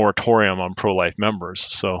moratorium on pro-life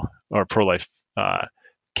members, or pro-life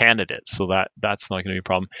candidates. So that's not going to be a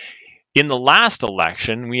problem. In the last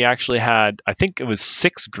election, we actually had, I think it was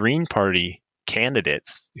 6 Green Party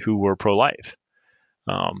candidates who were pro-life.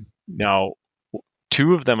 Now,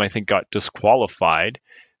 2 of them, I think, got disqualified,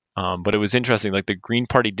 but it was interesting. Like, the Green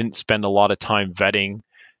Party didn't spend a lot of time vetting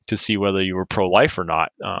to see whether you were pro-life or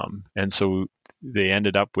not, and so they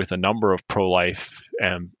ended up with a number of pro-life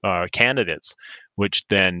candidates, which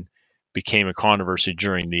then became a controversy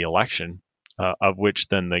during the election, of which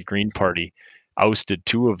then the Green Party ousted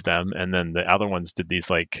 2 of them, and then the other ones did these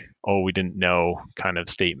we didn't know kind of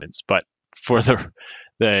statements. But for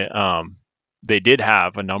they did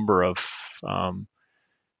have a number of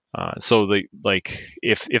so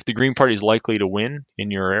if the Green Party is likely to win in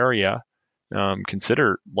your area,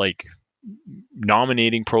 consider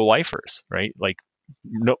nominating pro-lifers, right?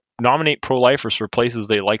 Nominate pro-lifers for places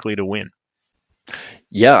they're likely to win.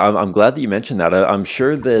 Yeah, I'm glad that you mentioned that. I'm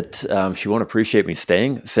sure that she won't appreciate me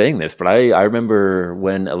saying this, but I remember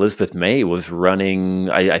when Elizabeth May was running,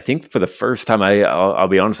 I think for the first time, I'll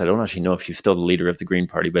be honest, I don't actually know if she's still the leader of the Green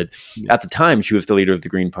Party, but at the time she was the leader of the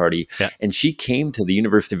Green Party. Yeah. And she came to the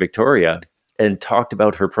University of Victoria and talked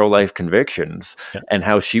about her pro-life convictions and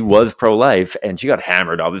how she was pro-life, and she got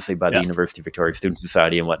hammered, obviously, by the University of Victoria Student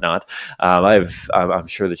Society and whatnot. I'm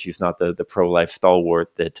sure that she's not the pro-life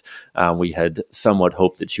stalwart that we had somewhat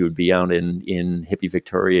hoped that she would be out in hippie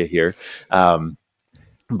Victoria here.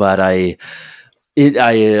 But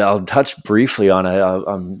I'll touch briefly on it.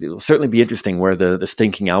 It'll certainly be interesting where the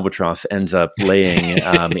stinking albatross ends up laying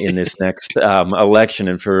in this next election.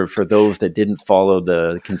 And for those that didn't follow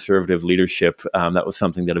the conservative leadership, that was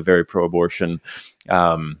something that a very pro-abortion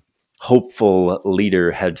hopeful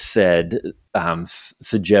leader had said,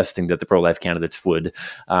 suggesting that the pro-life candidates would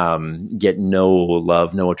get no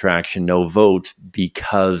love, no attraction, no votes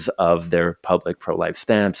because of their public pro-life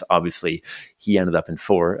stance. Obviously, he ended up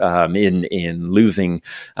in losing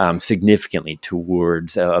significantly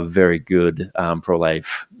towards a very good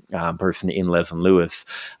pro-life person in Leslyn Lewis.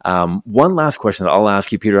 One last question that I'll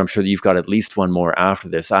ask you, Peter. I'm sure that you've got at least one more after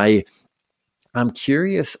this. I'm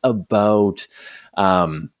curious about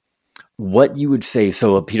what you would say.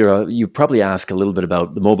 So, Peter, you probably ask a little bit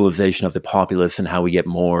about the mobilization of the populace and how we get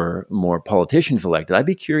more politicians elected. I'd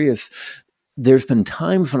be curious. There's been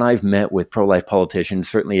times when I've met with pro-life politicians,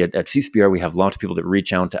 certainly at CCBR, we have lots of people that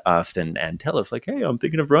reach out to us and tell us, like, hey, I'm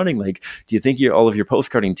thinking of running. Like, do you think all of your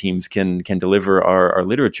postcarding teams can deliver our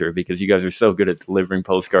literature? Because you guys are so good at delivering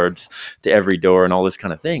postcards to every door and all this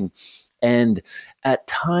kind of thing. And at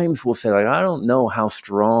times we'll say, like, I don't know how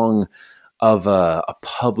strong of a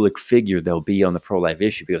public figure they'll be on the pro-life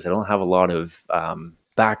issue because they don't have a lot of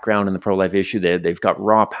background in the pro-life issue. They've got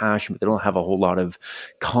raw passion, but they don't have a whole lot of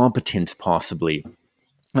competence possibly.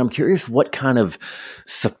 I'm curious what kind of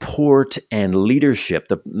support and leadership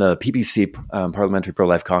the PPC, Parliamentary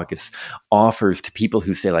Pro-Life Caucus, offers to people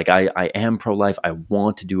who say, like, I am pro-life, I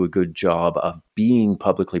want to do a good job of being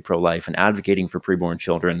publicly pro-life and advocating for preborn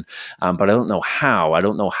children, but I don't know how. I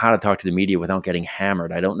don't know how to talk to the media without getting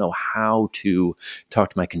hammered. I don't know how to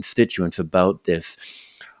talk to my constituents about this.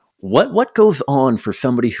 What goes on for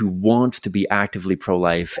somebody who wants to be actively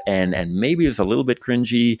pro-life and maybe is a little bit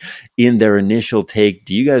cringy in their initial take?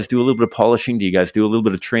 Do you guys do a little bit of polishing? Do you guys do a little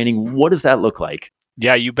bit of training? What does that look like?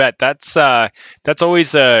 Yeah, you bet. That's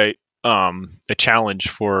always a challenge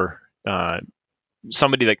for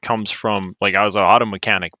somebody that comes from, like, I was an auto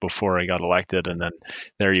mechanic before I got elected, and then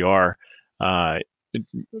there you are,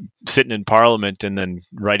 sitting in Parliament and then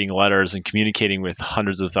writing letters and communicating with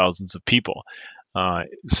hundreds of thousands of people.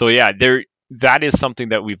 So yeah, that is something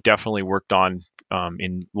that we've definitely worked on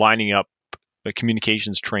in lining up a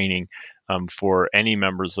communications training for any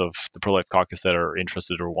members of the Pro-Life Caucus that are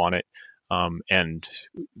interested or want it, and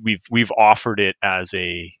we've offered it as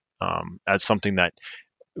something that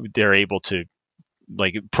they're able to,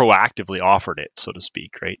 like, proactively offered it, so to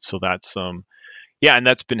speak, right? So that's yeah, and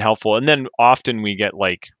that's been helpful. And then often we get,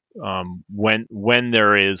 like, when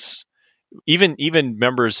there is even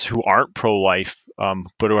members who aren't pro-life,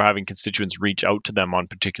 but are having constituents reach out to them on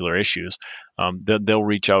particular issues, they'll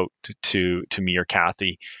reach out to me or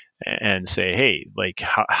Kathy and say, hey, like,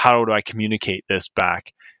 how do I communicate this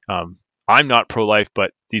back? I'm not pro-life,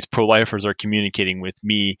 but these pro-lifers are communicating with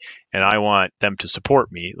me, and I want them to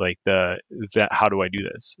support me. Like, how do I do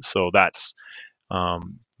this? So that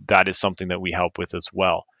is something that we help with as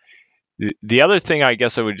well. The other thing I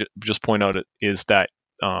guess I would just point out is that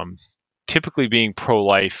typically being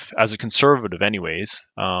pro-life as a conservative anyways,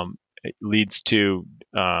 it leads to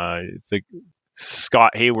the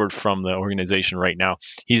Scott Hayward from the organization right now.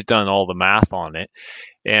 He's done all the math on it,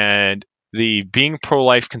 and the being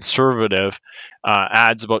pro-life conservative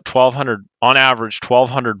adds about 1,200 on average,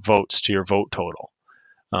 1,200 votes to your vote total,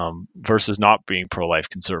 versus not being pro-life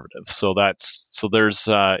conservative. So there's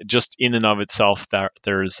just in and of itself that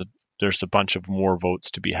there's a bunch of more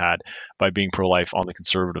votes to be had by being pro-life on the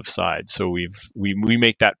conservative side. So we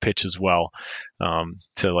make that pitch as well,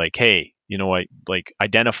 to, like, hey, you know what, like,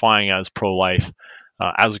 identifying as pro-life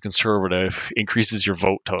as a conservative increases your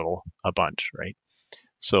vote total a bunch, right?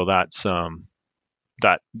 So that's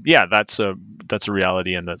that's a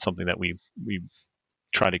reality, and that's something that we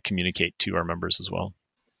try to communicate to our members as well.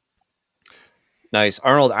 Nice.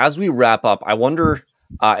 Arnold, as we wrap up, I wonder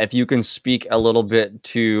if you can speak a little bit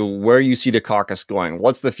to where you see the caucus going.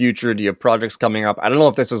 What's the future? Do you have projects coming up? I don't know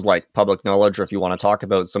if this is, like, public knowledge or if you want to talk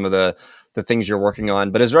about some of the things you're working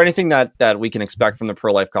on, but is there anything that we can expect from the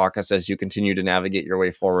Pro-Life Caucus as you continue to navigate your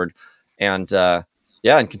way forward and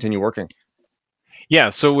continue working? Yeah,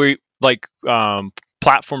 so we like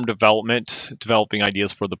platform development, developing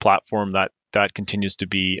ideas for the platform that continues to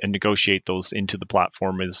be, and negotiate those into the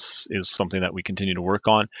platform is something that we continue to work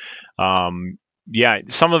on.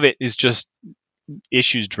 Some of it is just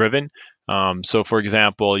issues driven. So for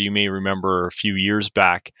example, you may remember a few years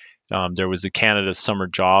back, there was a Canada Summer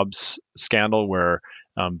Jobs scandal where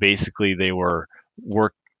basically they were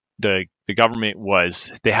the the government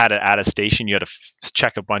they had at a station, you had to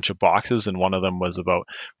check a bunch of boxes, and one of them was about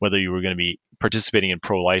whether you were going to be participating in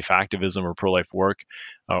pro-life activism or pro-life work,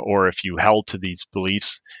 or if you held to these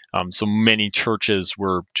beliefs. So many churches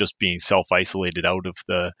were just being self-isolated out of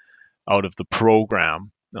the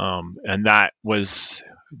program, and that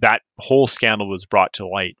whole scandal was brought to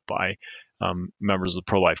light by members of the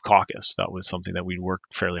pro-life caucus. That was something that we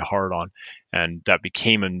worked fairly hard on, and that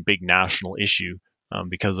became a big national issue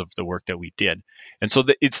because of the work that we did. And so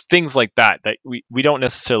it's things like that we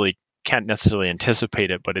can't necessarily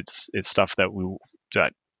anticipate it, but it's stuff that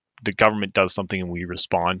the government does something and we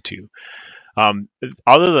respond to.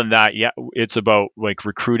 Other than that, yeah, it's about like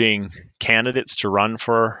recruiting candidates to run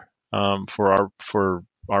for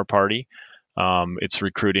our party. It's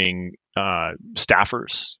recruiting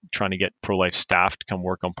staffers, trying to get pro-life staff to come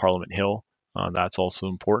work on Parliament Hill. That's also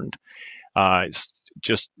important. It's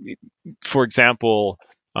just, for example,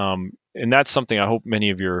 and that's something I hope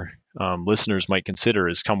many of your listeners might consider,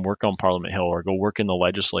 is come work on Parliament Hill or go work in the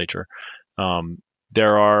legislature.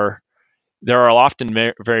 There are often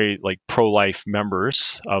very like pro-life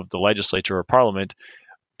members of the legislature or parliament,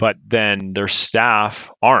 but then their staff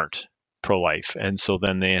aren't pro-life, and so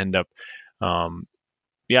then they end up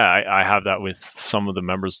I have that with some of the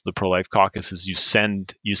members of the pro-life caucus. Is you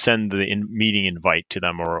send the meeting invite to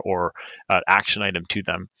them or action item to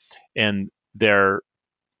them, and their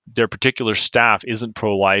particular staff isn't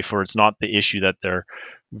pro-life, or it's not the issue that they're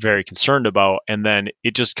very concerned about, and then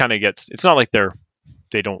it just kind of gets, it's not like they're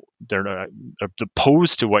not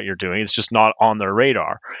opposed to what you're doing, it's just not on their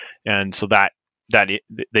radar, and so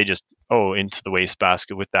they just into the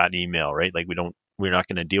wastebasket with that email, right? Like we're not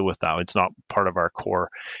going to deal with that. It's not part of our core.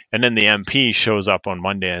 And then the MP shows up on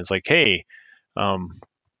Monday and is like, hey,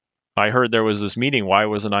 I heard there was this meeting. Why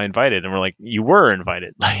wasn't I invited? And we're like, you were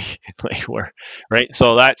invited. We're right.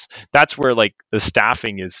 So that's where like the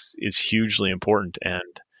staffing is hugely important.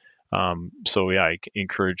 And so yeah, I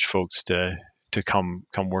encourage folks to come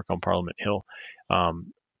work on Parliament Hill.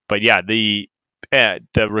 But yeah, the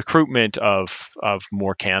recruitment of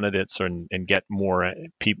more candidates and get more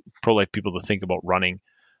pro-life people to think about running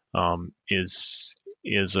is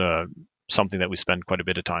something that we spend quite a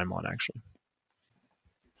bit of time on, actually.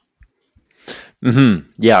 Mm-hmm.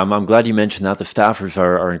 Yeah, I'm glad you mentioned that. The staffers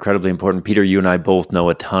are incredibly important. Peter, you and I both know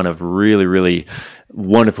a ton of really, really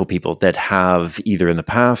wonderful people that have either in the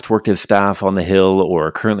past worked as staff on the Hill or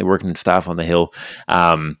are currently working as staff on the Hill.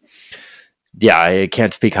 Yeah, I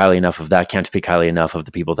can't speak highly enough of that. Can't speak highly enough of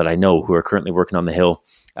the people that I know who are currently working on the Hill.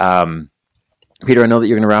 Peter, I know that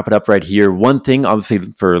you're going to wrap it up right here. One thing, obviously,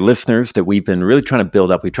 for listeners that we've been really trying to build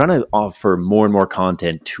up, we're trying to offer more and more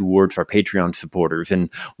content towards our Patreon supporters.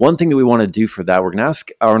 And one thing that we want to do for that, we're going to ask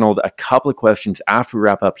Arnold a couple of questions after we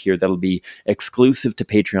wrap up here that'll be exclusive to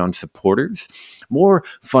Patreon supporters. More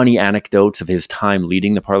funny anecdotes of his time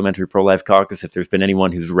leading the Parliamentary Pro-Life Caucus, if there's been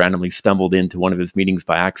anyone who's randomly stumbled into one of his meetings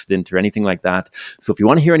by accident or anything like that. So if you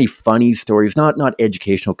want to hear any funny stories, not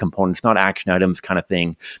educational components, not action items kind of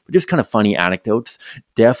thing, but just kind of funny anecdotes,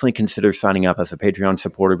 definitely consider signing up as a Patreon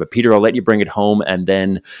supporter. But Peter, I'll let you bring it home, and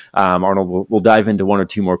then Arnold, we'll dive into one or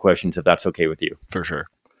two more questions if that's okay with you. For sure.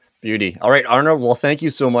 Beauty. All right, Arnold, well, thank you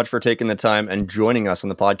so much for taking the time and joining us on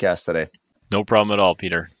the podcast today. No problem at all,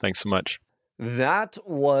 Peter. Thanks so much. That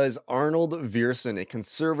was Arnold Viersen, a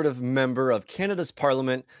Conservative member of Canada's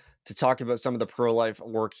Parliament, to talk about some of the pro-life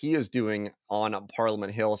work he is doing on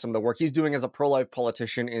Parliament Hill, some of the work he's doing as a pro-life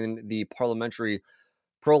politician in the Parliamentary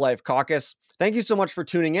Pro-Life Caucus. Thank you so much for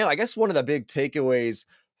tuning in. I guess one of the big takeaways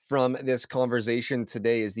from this conversation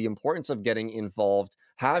today is the importance of getting involved,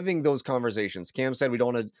 having those conversations. Cam said we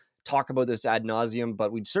don't want to talk about this ad nauseum,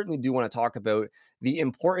 but we certainly do want to talk about the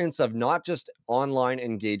importance of not just online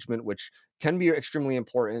engagement, which can be extremely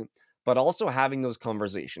important, but also having those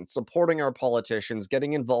conversations, supporting our politicians,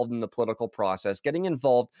 getting involved in the political process, getting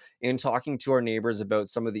involved in talking to our neighbors about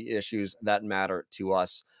some of the issues that matter to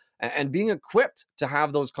us, and being equipped to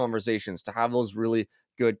have those conversations, to have those really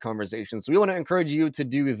good conversations. So we want to encourage you to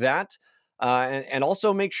do that, and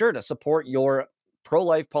also make sure to support your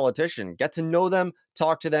pro-life politician. Get to know them,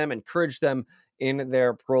 talk to them, encourage them in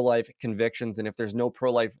their pro-life convictions. And if there's no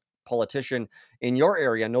pro-life politician in your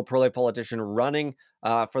area, no pro-life politician running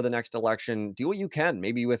for the next election, do what you can,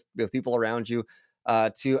 maybe with people around you,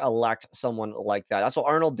 to elect someone like that. That's what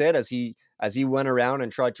Arnold did as he went around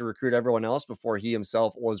and tried to recruit everyone else before he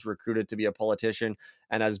himself was recruited to be a politician,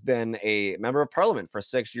 and has been a member of Parliament for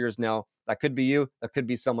 6 years now. That could be you. That could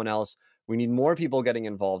be someone else. We need more people getting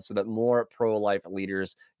involved so that more pro-life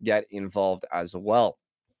leaders get involved as well.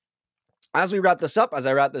 As I wrap this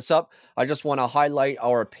up, I just want to highlight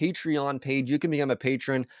our Patreon page. You can become a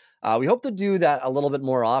patron We hope to do that a little bit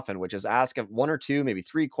more often, which is ask 1 or 2, maybe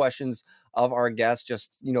 3 questions of our guests,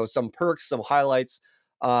 just, some perks, some highlights,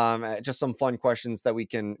 just some fun questions that we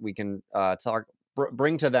can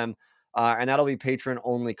bring to them. And that'll be patron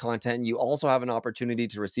only content. You also have an opportunity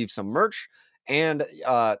to receive some merch. And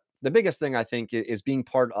the biggest thing, I think, is being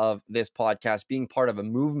part of this podcast, being part of a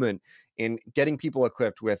movement in getting people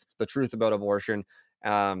equipped with the truth about abortion,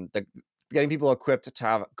 getting people equipped to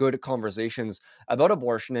have good conversations about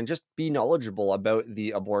abortion and just be knowledgeable about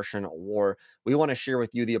the abortion war. We want to share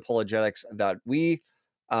with you the apologetics that we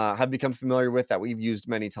have become familiar with, that we've used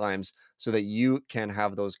many times, so that you can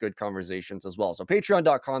have those good conversations as well. So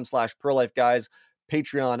patreon.com/prolifeguys,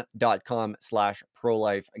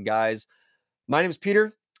 patreon.com/prolifeguys. My name is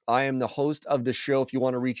Peter. I am the host of the show. If you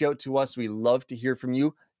want to reach out to us, we love to hear from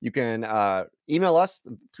you. You can email us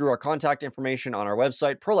through our contact information on our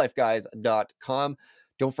website, prolifeguys.com.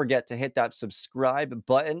 Don't forget to hit that subscribe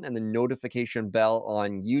button and the notification bell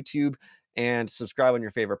on YouTube, and subscribe on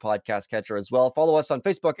your favorite podcast catcher as well. Follow us on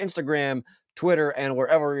Facebook, Instagram, Twitter, and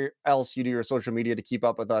wherever else you do your social media to keep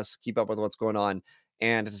up with us, keep up with what's going on,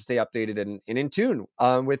 and to stay updated and in tune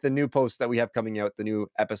with the new posts that we have coming out, the new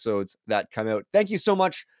episodes that come out. Thank you so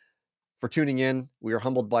much for tuning in. We are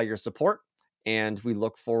humbled by your support, and we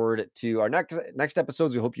look forward to our next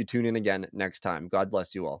episodes. We hope you tune in again next time. God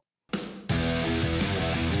bless you all.